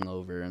would be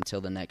hungover until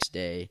the next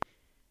day.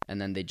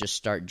 And then they just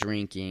start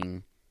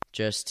drinking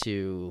just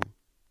to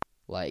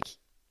like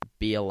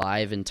be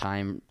alive in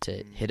time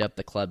to hit up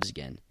the clubs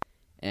again.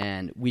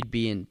 And we'd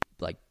be in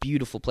like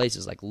beautiful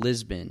places like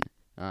Lisbon,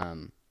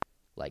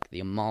 like the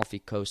Amalfi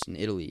Coast in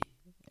Italy,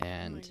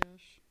 and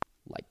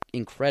like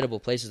incredible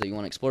places that you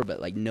want to explore,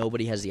 but like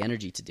nobody has the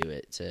energy to do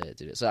it.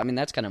 So I mean,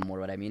 that's kind of more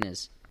what I mean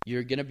is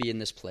you're gonna be in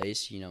this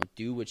place, you know,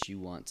 do what you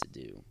want to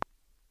do.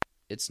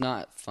 It's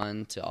not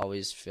fun to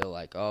always feel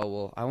like, oh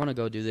well, I want to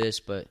go do this,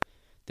 but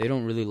they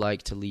don't really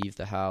like to leave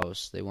the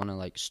house. They want to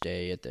like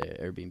stay at the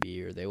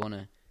Airbnb, or they want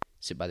to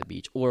sit by the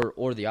beach,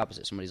 or the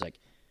opposite. Somebody's like,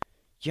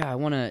 yeah, I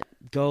want to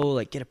go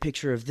like get a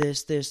picture of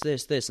this,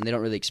 and they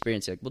don't really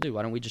experience it. Like, well, dude,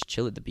 why don't we just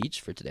chill at the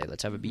beach for today?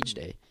 Let's have a beach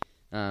day.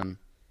 So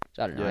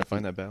I don't know. Yeah, I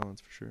find think, that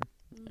balance for sure.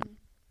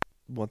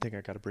 One thing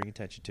I got to bring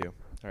attention to.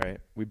 All right,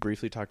 we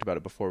briefly talked about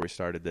it before we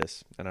started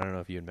this, and I don't know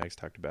if you and Megs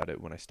talked about it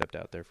when I stepped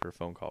out there for a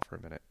phone call for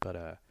a minute,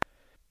 but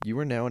you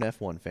are now an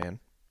F1 fan.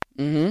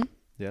 Mm-hmm.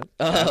 Yeah.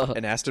 Oh.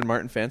 An Aston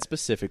Martin fan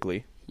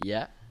specifically.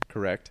 Yeah.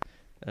 Correct.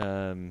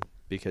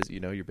 Because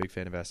you're a big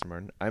fan of Aston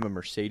Martin. I'm a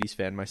Mercedes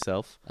fan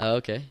myself. Oh,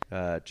 okay.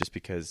 Just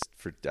because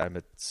I'm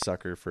a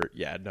sucker for.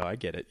 Yeah, no, I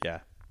get it. Yeah,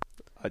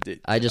 I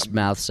did. I just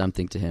mouthed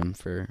something to him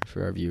for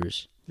our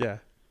viewers. Yeah,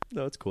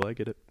 no, it's cool. I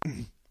get it.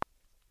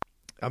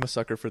 I'm a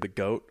sucker for the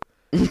GOAT.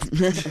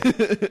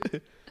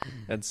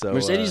 And so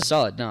Mercedes is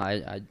solid. No,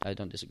 I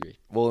don't disagree.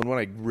 Well, and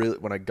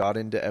when I got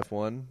into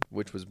F1,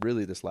 which was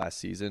really this last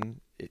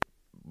season,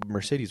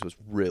 Mercedes was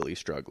really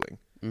struggling.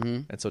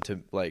 Mm-hmm. And so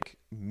to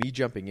me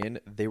jumping in,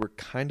 they were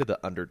kind of the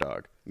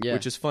underdog. Yeah.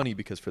 Which is funny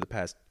because for the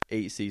past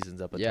 8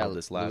 seasons up until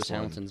this last Lewis one.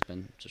 Hamilton's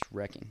been just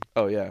wrecking.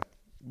 Oh yeah.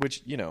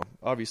 Which,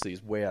 obviously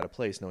is way out of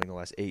place knowing the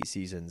last 8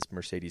 seasons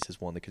Mercedes has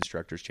won the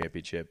Constructors'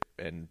 Championship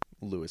and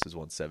Lewis has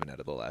won 7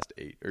 out of the last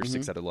 8 or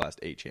 6 out of the last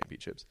 8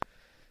 championships.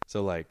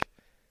 So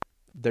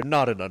they're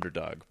not an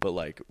underdog, but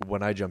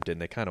when I jumped in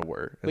they kind of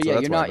were. And But so yeah,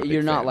 that's why I'm a big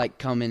you're not fan.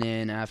 coming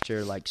in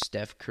after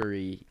Steph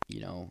Curry,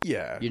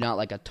 Yeah. You're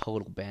not a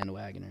total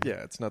bandwagoner.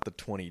 Yeah, it's not the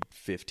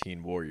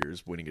 2015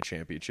 Warriors winning a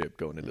championship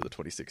going into the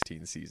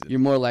 2016 season. You're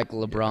more like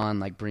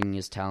LeBron, bringing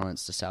his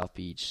talents to South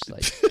Beach,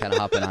 kind of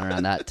hopping on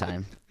around that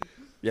time.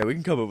 Yeah, we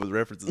can come up with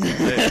references all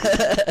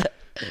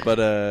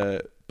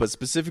day. But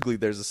specifically,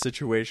 there's a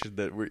situation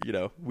that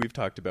we've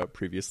talked about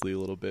previously a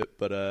little bit.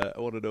 But I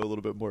want to know a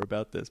little bit more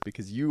about this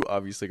because you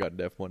obviously got an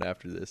F1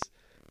 after this.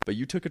 But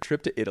you took a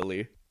trip to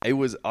Italy. It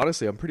was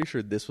honestly, I'm pretty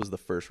sure this was the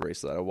first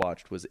race that I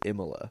watched was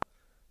Imola.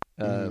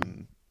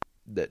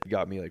 That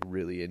got me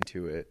really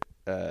into it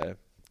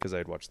because I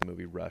had watched the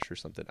movie Rush or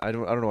something. I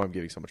don't know why I'm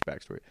giving so much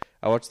backstory.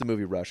 I watched the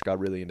movie Rush, got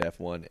really into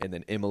F1, and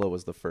then Imola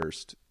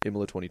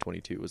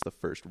 2022 was the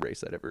first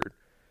race I'd ever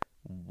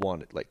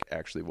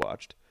actually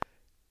watched.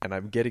 And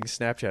I'm getting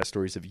Snapchat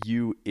stories of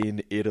you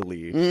in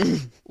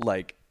Italy,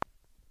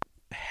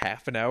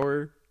 half an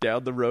hour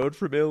down the road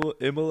from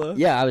Imola.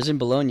 Yeah, I was in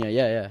Bologna.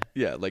 Yeah.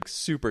 Yeah,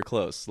 super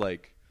close.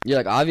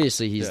 You're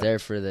obviously he's Yeah. there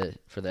for the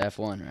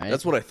F1, right?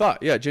 That's what I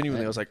thought. Yeah,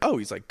 genuinely, Right. I was like, oh,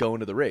 he's going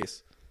to the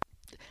race.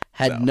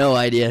 Had no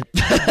idea.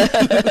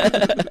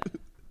 That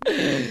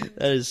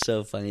is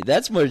so funny.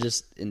 That's more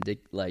just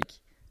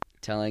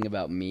telling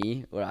about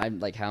me, or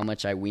I'm how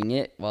much I wing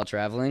it while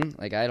traveling.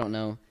 I don't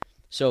know.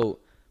 So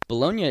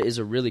Bologna is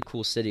a really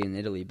cool city in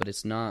Italy, but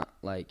it's not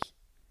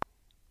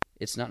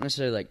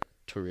necessarily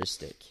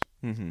touristic.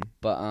 Mm-hmm.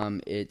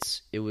 But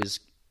it's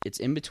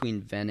in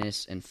between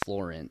Venice and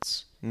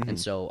Florence, and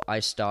so I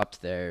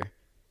stopped there,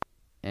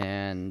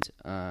 and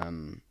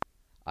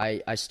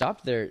I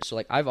stopped there.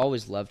 So I've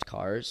always loved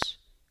cars,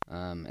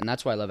 and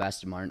that's why I love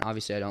Aston Martin.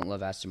 Obviously, I don't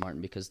love Aston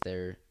Martin because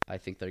I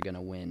think they're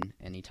gonna win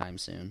anytime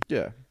soon.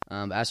 Yeah.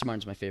 But Aston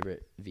Martin's my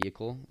favorite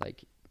vehicle,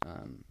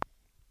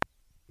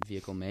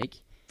 vehicle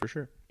make. For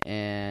sure.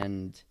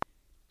 And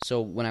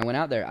so when I went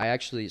out there, I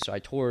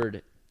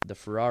toured the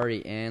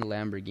Ferrari and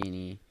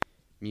Lamborghini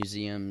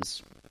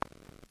museums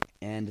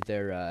and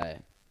their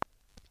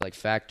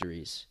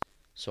factories.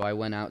 So I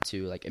went out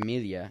to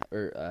Emilia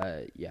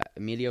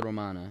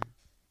Romagna.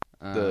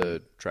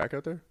 The track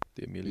out there?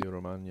 The Emilia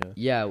Romagna.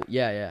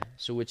 Yeah.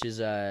 So which is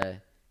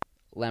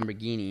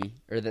Lamborghini,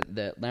 or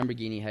the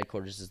Lamborghini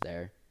headquarters is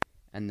there,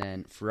 and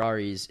then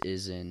Ferrari's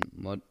is in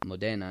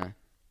Modena,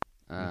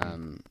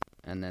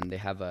 and then they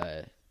have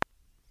a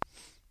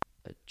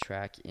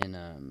track in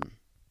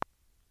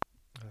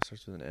It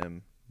starts with an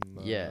M.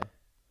 Maranello.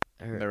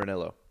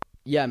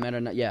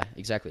 Maranello. Yeah,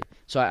 exactly.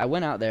 So I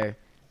went out there,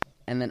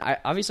 and then I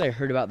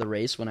heard about the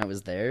race when I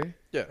was there,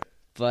 Yeah.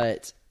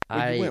 but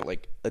You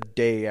went a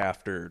day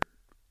after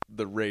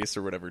the race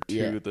or whatever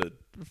to the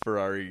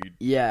Ferrari.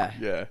 Yeah.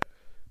 Yeah.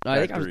 No, I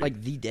think I was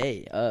factory. the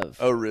day of.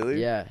 Oh,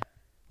 really? Yeah.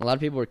 A lot of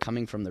people were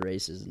coming from the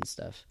races and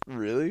stuff.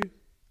 Really?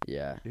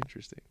 Yeah.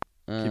 Interesting.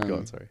 Keep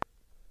going, sorry.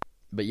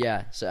 But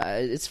yeah, so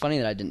it's funny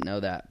that I didn't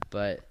know that,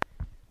 but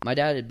my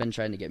dad had been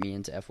trying to get me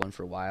into F1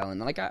 for a while,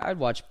 and I'd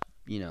watch,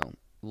 a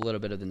little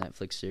bit of the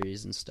Netflix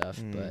series and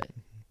stuff, but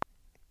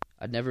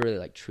I'd never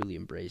really truly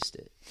embraced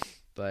it.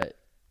 But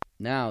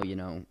now,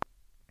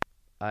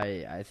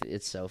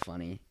 it's so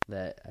funny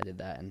that I did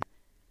that, and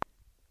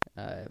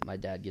my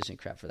dad gives me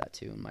crap for that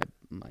too, and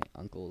my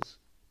uncles.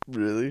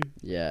 Really?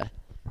 Yeah.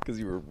 Because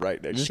you were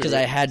right next Just to because it.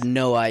 I had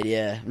no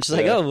idea. I'm just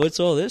Yeah. oh, what's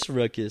all this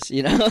ruckus?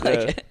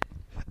 Yeah.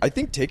 I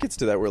think tickets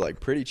to that were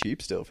pretty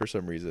cheap still for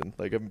some reason.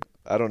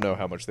 I don't know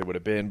how much they would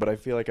have been, but I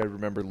feel I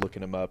remember looking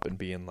them up and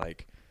being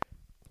it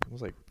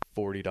was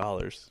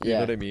 $40. You know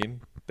what I mean?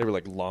 They were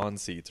lawn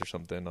seats or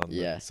something on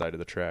the side of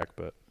the track,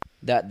 but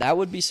That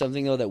would be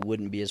something though that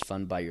wouldn't be as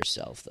fun by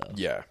yourself though.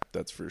 yeah,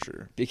 that's for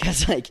sure.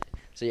 Because I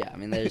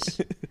mean there's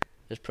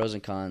pros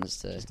and cons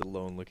to Just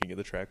alone looking at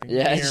the track.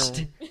 yeah.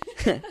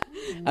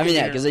 I mean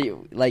yeah, because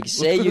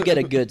say you get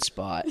a good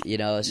spot,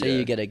 say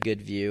you get a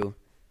good view,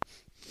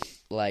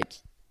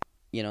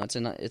 it's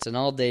an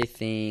all day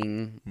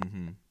thing.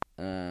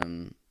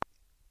 Mm-hmm.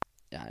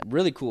 yeah,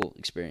 really cool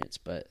experience.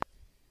 But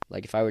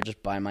like if I were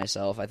just by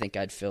myself, I think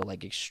I'd feel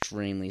like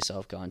extremely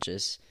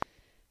self-conscious.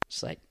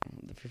 Just like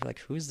people are like,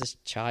 who's this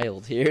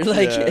child here?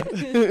 Like,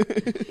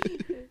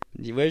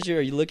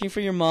 are you looking for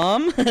your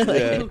mom?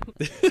 Yeah.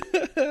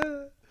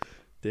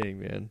 Dang,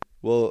 man.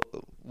 Well,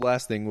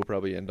 last thing we'll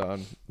probably end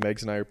on.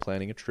 Megs and I are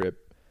planning a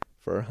trip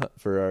for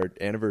our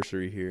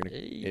anniversary here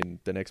in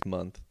the next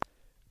month.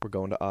 We're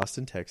going to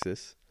Austin,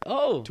 Texas.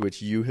 Oh, To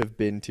which you have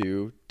been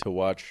to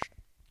watch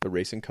the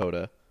race in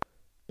Coda.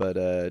 But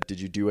did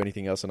you do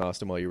anything else in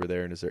Austin while you were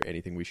there? And is there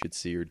anything we should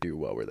see or do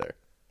while we're there?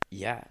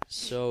 yeah.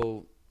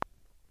 So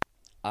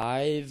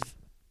I've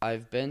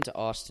been to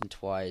Austin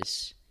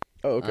twice.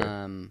 Oh,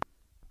 okay.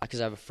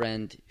 Because I have a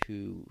friend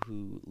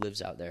who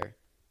lives out there.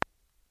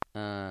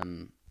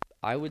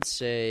 I would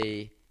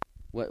say,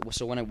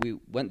 so when we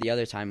went the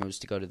other time, it was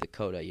to go to the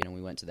Coda. You know,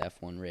 we went to the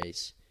F1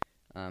 race,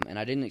 and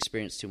I didn't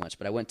experience too much,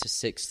 but I went to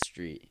 6th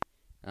Street,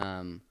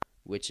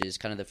 which is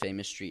kind of the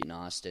famous street in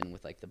Austin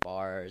with like the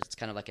bars. It's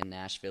kind of like a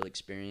Nashville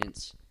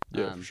experience.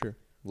 Yeah, for sure.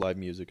 Live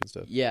music and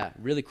stuff. Yeah,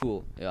 really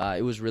cool.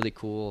 It was really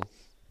cool.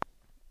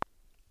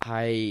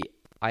 I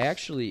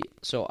actually,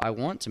 so I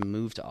want to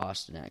move to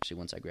Austin actually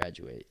once I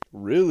graduate.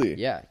 Really?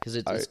 Yeah, because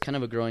it's kind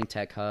of a growing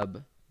tech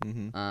hub.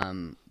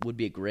 Mm-hmm. Would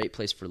be a great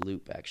place for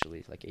Loop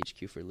actually, like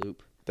HQ for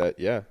Loop.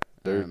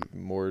 They're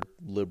more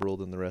liberal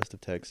than the rest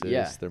of Texas.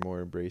 Yeah. They're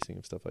more embracing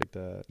of stuff like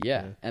that.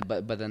 Yeah. And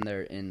but then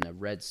they're in a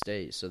red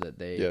state, so that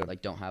they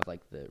like don't have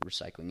like the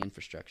recycling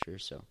infrastructure.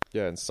 So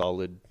Yeah, and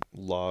solid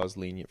laws,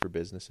 lenient for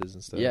businesses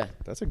and stuff. Yeah.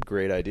 That's a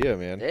great idea,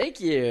 man. thank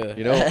you.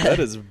 You know, that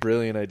is a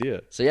brilliant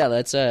idea. So yeah,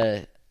 let's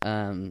if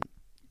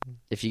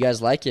you guys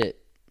like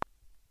it,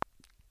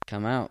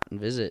 come out and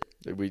visit,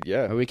 or we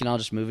can all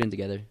just move in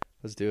together.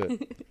 Let's do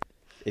it.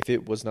 If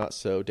it was not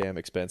so damn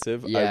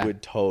expensive, Yeah. I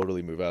would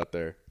totally move out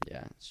there.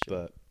 Yeah, it's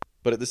true.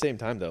 But at the same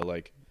time, though,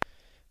 like,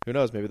 who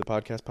knows? Maybe the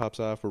podcast pops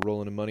off. We're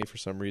rolling in money for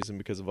some reason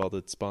because of all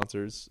the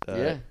sponsors.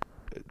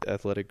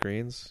 Athletic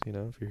Greens, you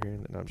know, if you're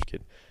hearing that. No, I'm just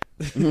kidding.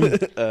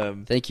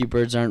 Thank you,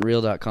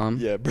 birdsaren'treal.com.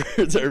 Yeah,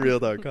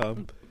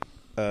 birdsarereal.com.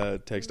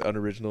 Text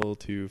unoriginal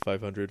to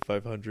 500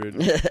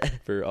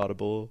 for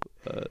Audible,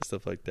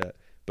 stuff like that.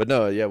 But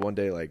no, yeah, one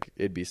day, like,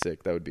 it'd be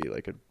sick. That would be,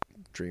 like, a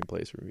dream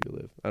place for me to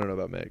live. I don't know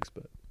about Meg's,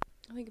 but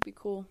I think it'd be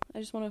cool. I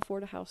just want to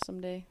afford a house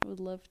someday. I would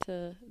love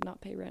to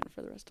not pay rent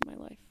for the rest of my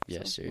life. Yeah,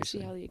 so seriously.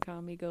 We'll see how the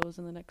economy goes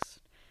in the next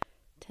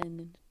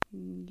 10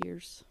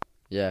 years.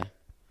 Yeah.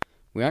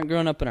 We aren't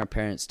growing up in our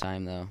parents'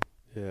 time, though.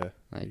 yeah,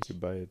 Like- you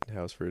could buy a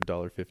house for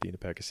 $1.50 and a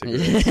pack of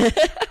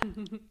cigarettes.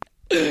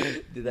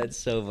 Dude, that's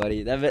so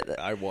funny.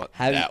 I want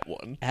Have- that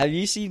one. Have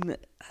you seen?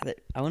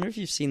 I wonder if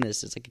you've seen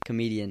this. It's like a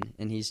comedian,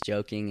 and he's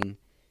joking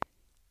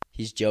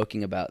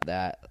about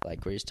that,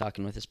 like where he's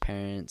talking with his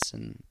parents,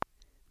 and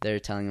they're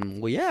telling him,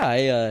 "Well,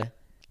 yeah,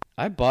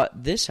 I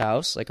bought this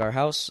house, like our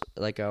house,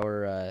 like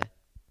our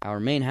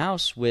main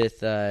house,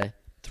 with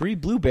 3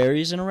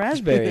 blueberries and a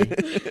raspberry."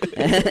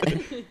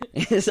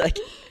 It's like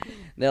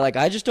they're like,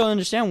 "I just don't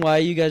understand why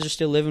you guys are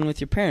still living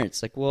with your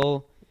parents." Like,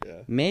 well,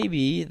 Yeah.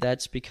 maybe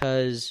that's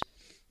because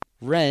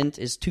rent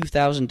is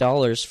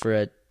 $2,000 for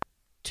a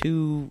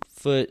 2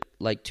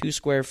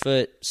 square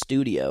foot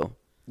studio.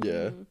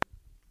 Yeah. Mhm.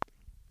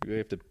 You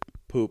have to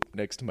poop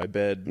next to my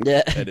bed.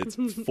 Yeah. And it's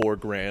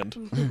 $4,000.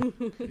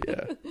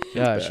 Yeah.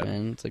 Gosh, bad.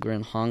 man, it's like we're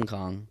in Hong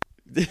Kong.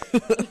 Have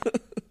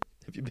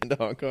you been to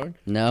Hong Kong?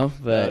 No,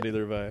 but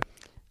Neither have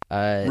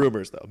I.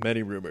 Rumors, though.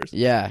 Many rumors.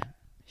 yeah,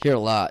 hear a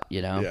lot,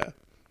 you know. Yeah.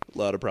 A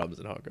lot of problems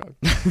in Hong Kong.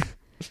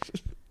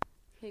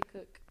 Hey,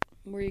 Cook,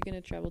 where are you going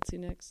to travel to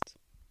next?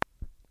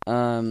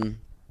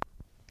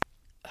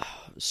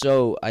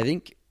 So I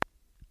think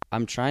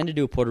I'm trying to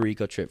do a Puerto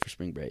Rico trip for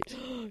spring break.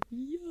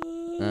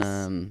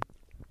 Yes.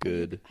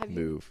 Good Have you-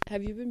 move.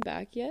 Have you been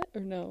back yet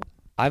or no?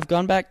 I've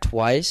gone back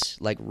twice,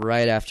 like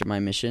right after my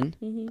mission.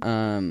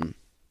 Mm-hmm.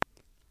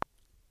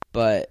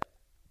 But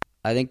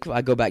I think if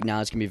I go back now,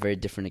 it's gonna be a very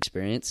different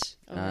experience.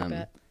 Oh, I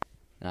bet.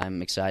 And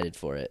I'm excited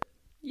for it.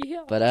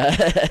 Yeah.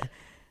 But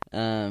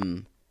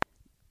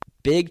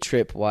big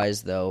trip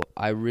wise though,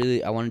 I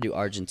want to do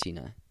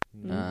Argentina.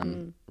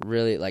 Mhm.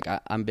 Really, like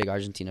I'm a big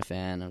Argentina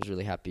fan. I was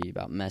really happy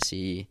about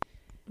Messi,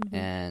 Mhm.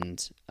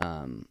 and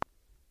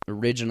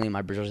originally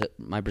my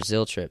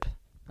Brazil trip,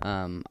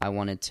 I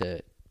wanted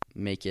to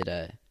make it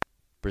a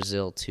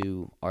Brazil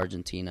to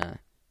Argentina,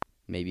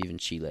 maybe even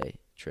Chile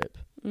trip.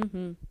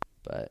 Mhm.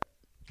 But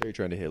Are you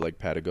trying to hit like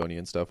Patagonia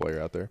and stuff while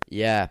you're out there?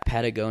 yeah,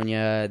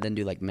 Patagonia, then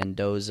do like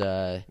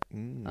Mendoza,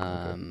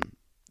 Okay.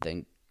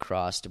 then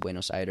cross to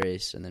Buenos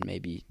Aires, and then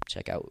maybe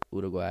check out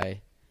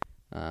Uruguay.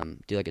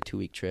 Do like a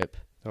 2-week trip.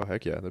 Oh,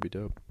 heck yeah. That'd be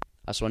dope.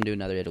 I just want to do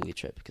another Italy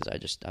trip because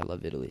I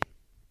love Italy.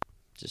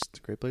 It's a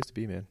great place to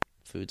be, man.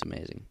 Food's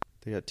amazing.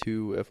 They got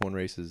 2 F1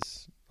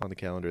 races on the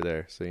calendar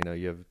there. So, you know,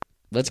 you have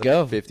Let's a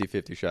go.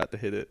 50-50 shot to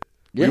hit it.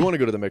 Yeah. We want to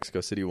go to the Mexico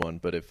City one,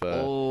 but if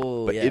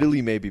yeah.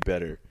 Italy may be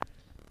better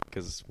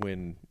because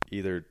when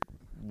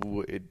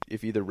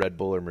if either Red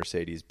Bull or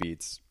Mercedes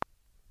beats,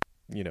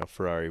 you know,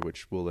 Ferrari,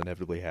 which will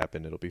inevitably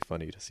happen, it'll be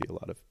funny to see a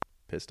lot of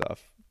pissed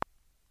off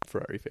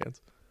Ferrari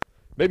fans.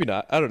 Maybe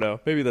not. I don't know.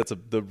 Maybe that's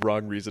the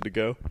wrong reason to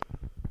go.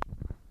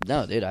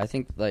 No, dude, I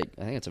think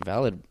it's a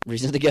valid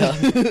reason to go.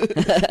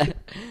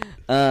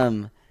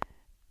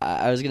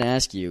 I was gonna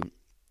ask you,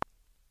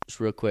 just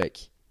real quick,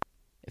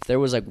 if there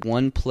was like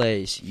one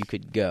place you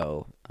could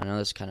go. I know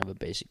that's kind of a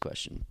basic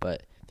question,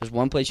 but if there's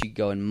one place you could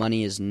go and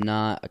money is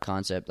not a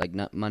concept, like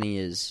money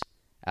is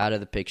out of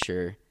the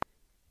picture, and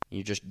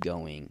you're just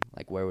going,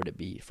 like where would it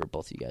be for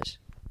both of you guys?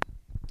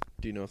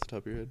 Do you know off the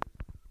top of your head?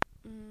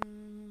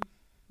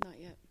 Not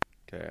yet.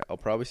 Okay, I'll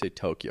probably say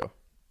Tokyo.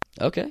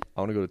 Okay.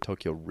 I want to go to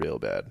Tokyo real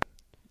bad.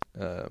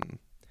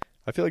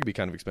 I feel like it'd be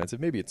kind of expensive.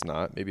 Maybe it's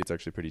not. Maybe it's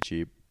actually pretty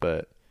cheap.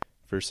 But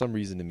for some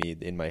reason to me,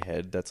 in my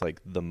head, that's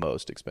like the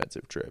most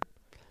expensive trip.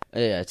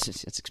 Yeah, it's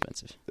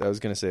expensive. I was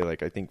going to say,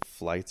 like, I think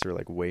flights are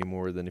like way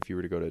more than if you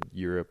were to go to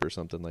Europe or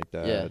something like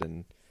that. Yeah.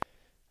 And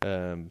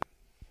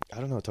I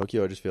don't know.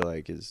 Tokyo, I just feel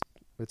like it's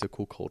a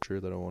cool culture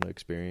that I want to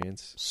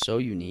experience. So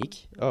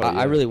unique. Oh, I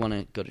yeah. really want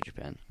to go to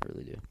Japan. I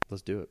really do.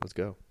 Let's do it. Let's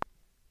go.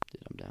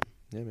 Dude, I'm down.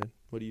 Yeah, man.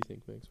 What do you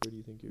think, Max? Where do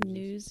you think yours is?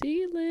 New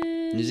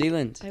Zealand. New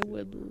Zealand. I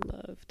would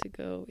love to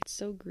go. It's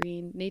so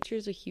green. Nature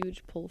is a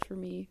huge pull for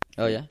me.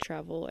 Oh, yeah?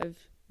 Travel. I've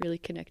really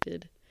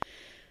connected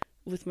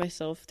with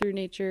myself through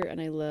nature,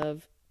 and I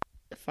love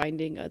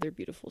finding other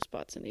beautiful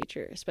spots in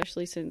nature,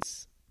 especially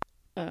since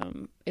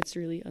it's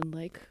really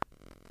unlike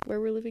where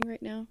we're living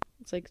right now.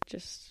 It's like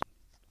just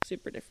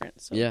super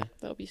different. So Yeah.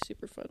 that'll be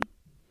super fun.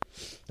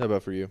 How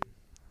about for you?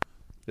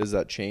 Does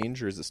that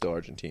change, or is it still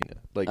Argentina?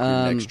 Like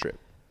your next trip?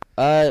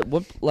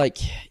 What, like,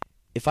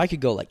 if I could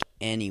go like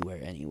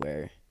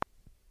anywhere,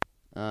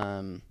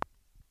 one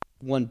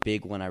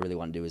big one I really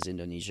want to do is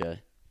Indonesia.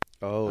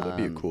 Oh, that'd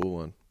be a cool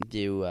one.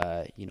 Do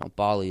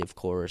Bali, of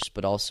course,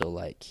 but also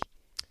like.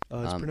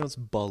 It's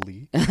pronounced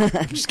Bali.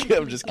 I'm just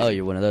kidding. Oh,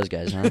 you're one of those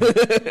guys, huh?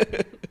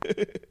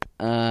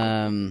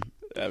 I'm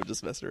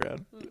just messing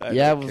around. I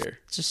yeah, don't care.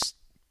 just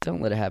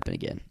don't let it happen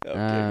again.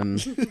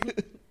 Okay.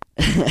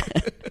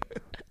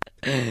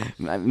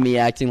 Me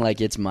acting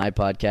like it's my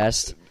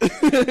podcast.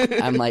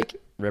 I'm like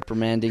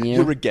reprimanding you.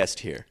 You're a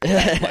guest here.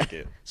 I like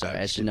it. Sorry,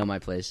 I should know my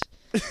place.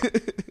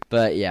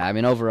 But yeah, I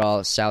mean,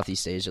 overall,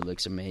 Southeast Asia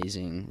looks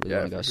amazing. We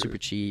want to go for super sure.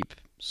 cheap.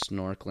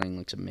 Snorkeling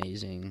looks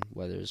amazing.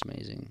 Weather's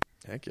amazing.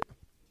 Heck yeah.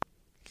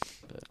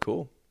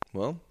 Cool.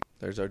 Well,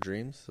 there's our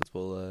dreams.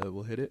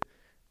 We'll hit it.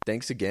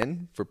 Thanks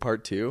again for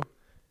part 2.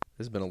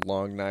 This has been a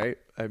long night.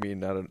 I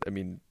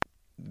mean,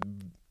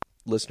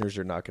 listeners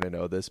are not going to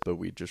know this, but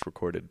we just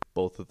recorded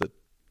both of the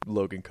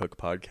Logan Cook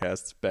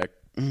podcasts back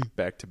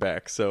to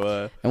back.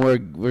 So and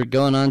we're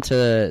going on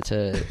to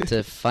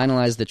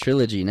finalize the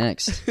trilogy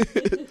next.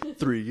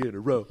 3 in a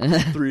row.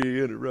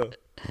 3 in a row.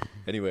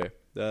 Anyway,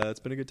 it's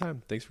been a good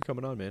time. Thanks for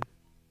coming on, man.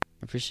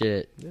 I appreciate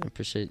it. Yeah. I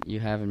appreciate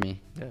you having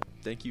me. Yeah.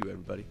 Thank you,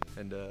 everybody.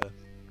 And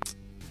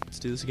let's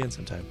do this again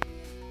sometime.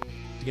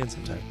 Again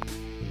sometime.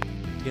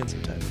 Again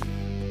sometime.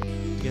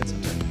 Again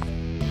sometime.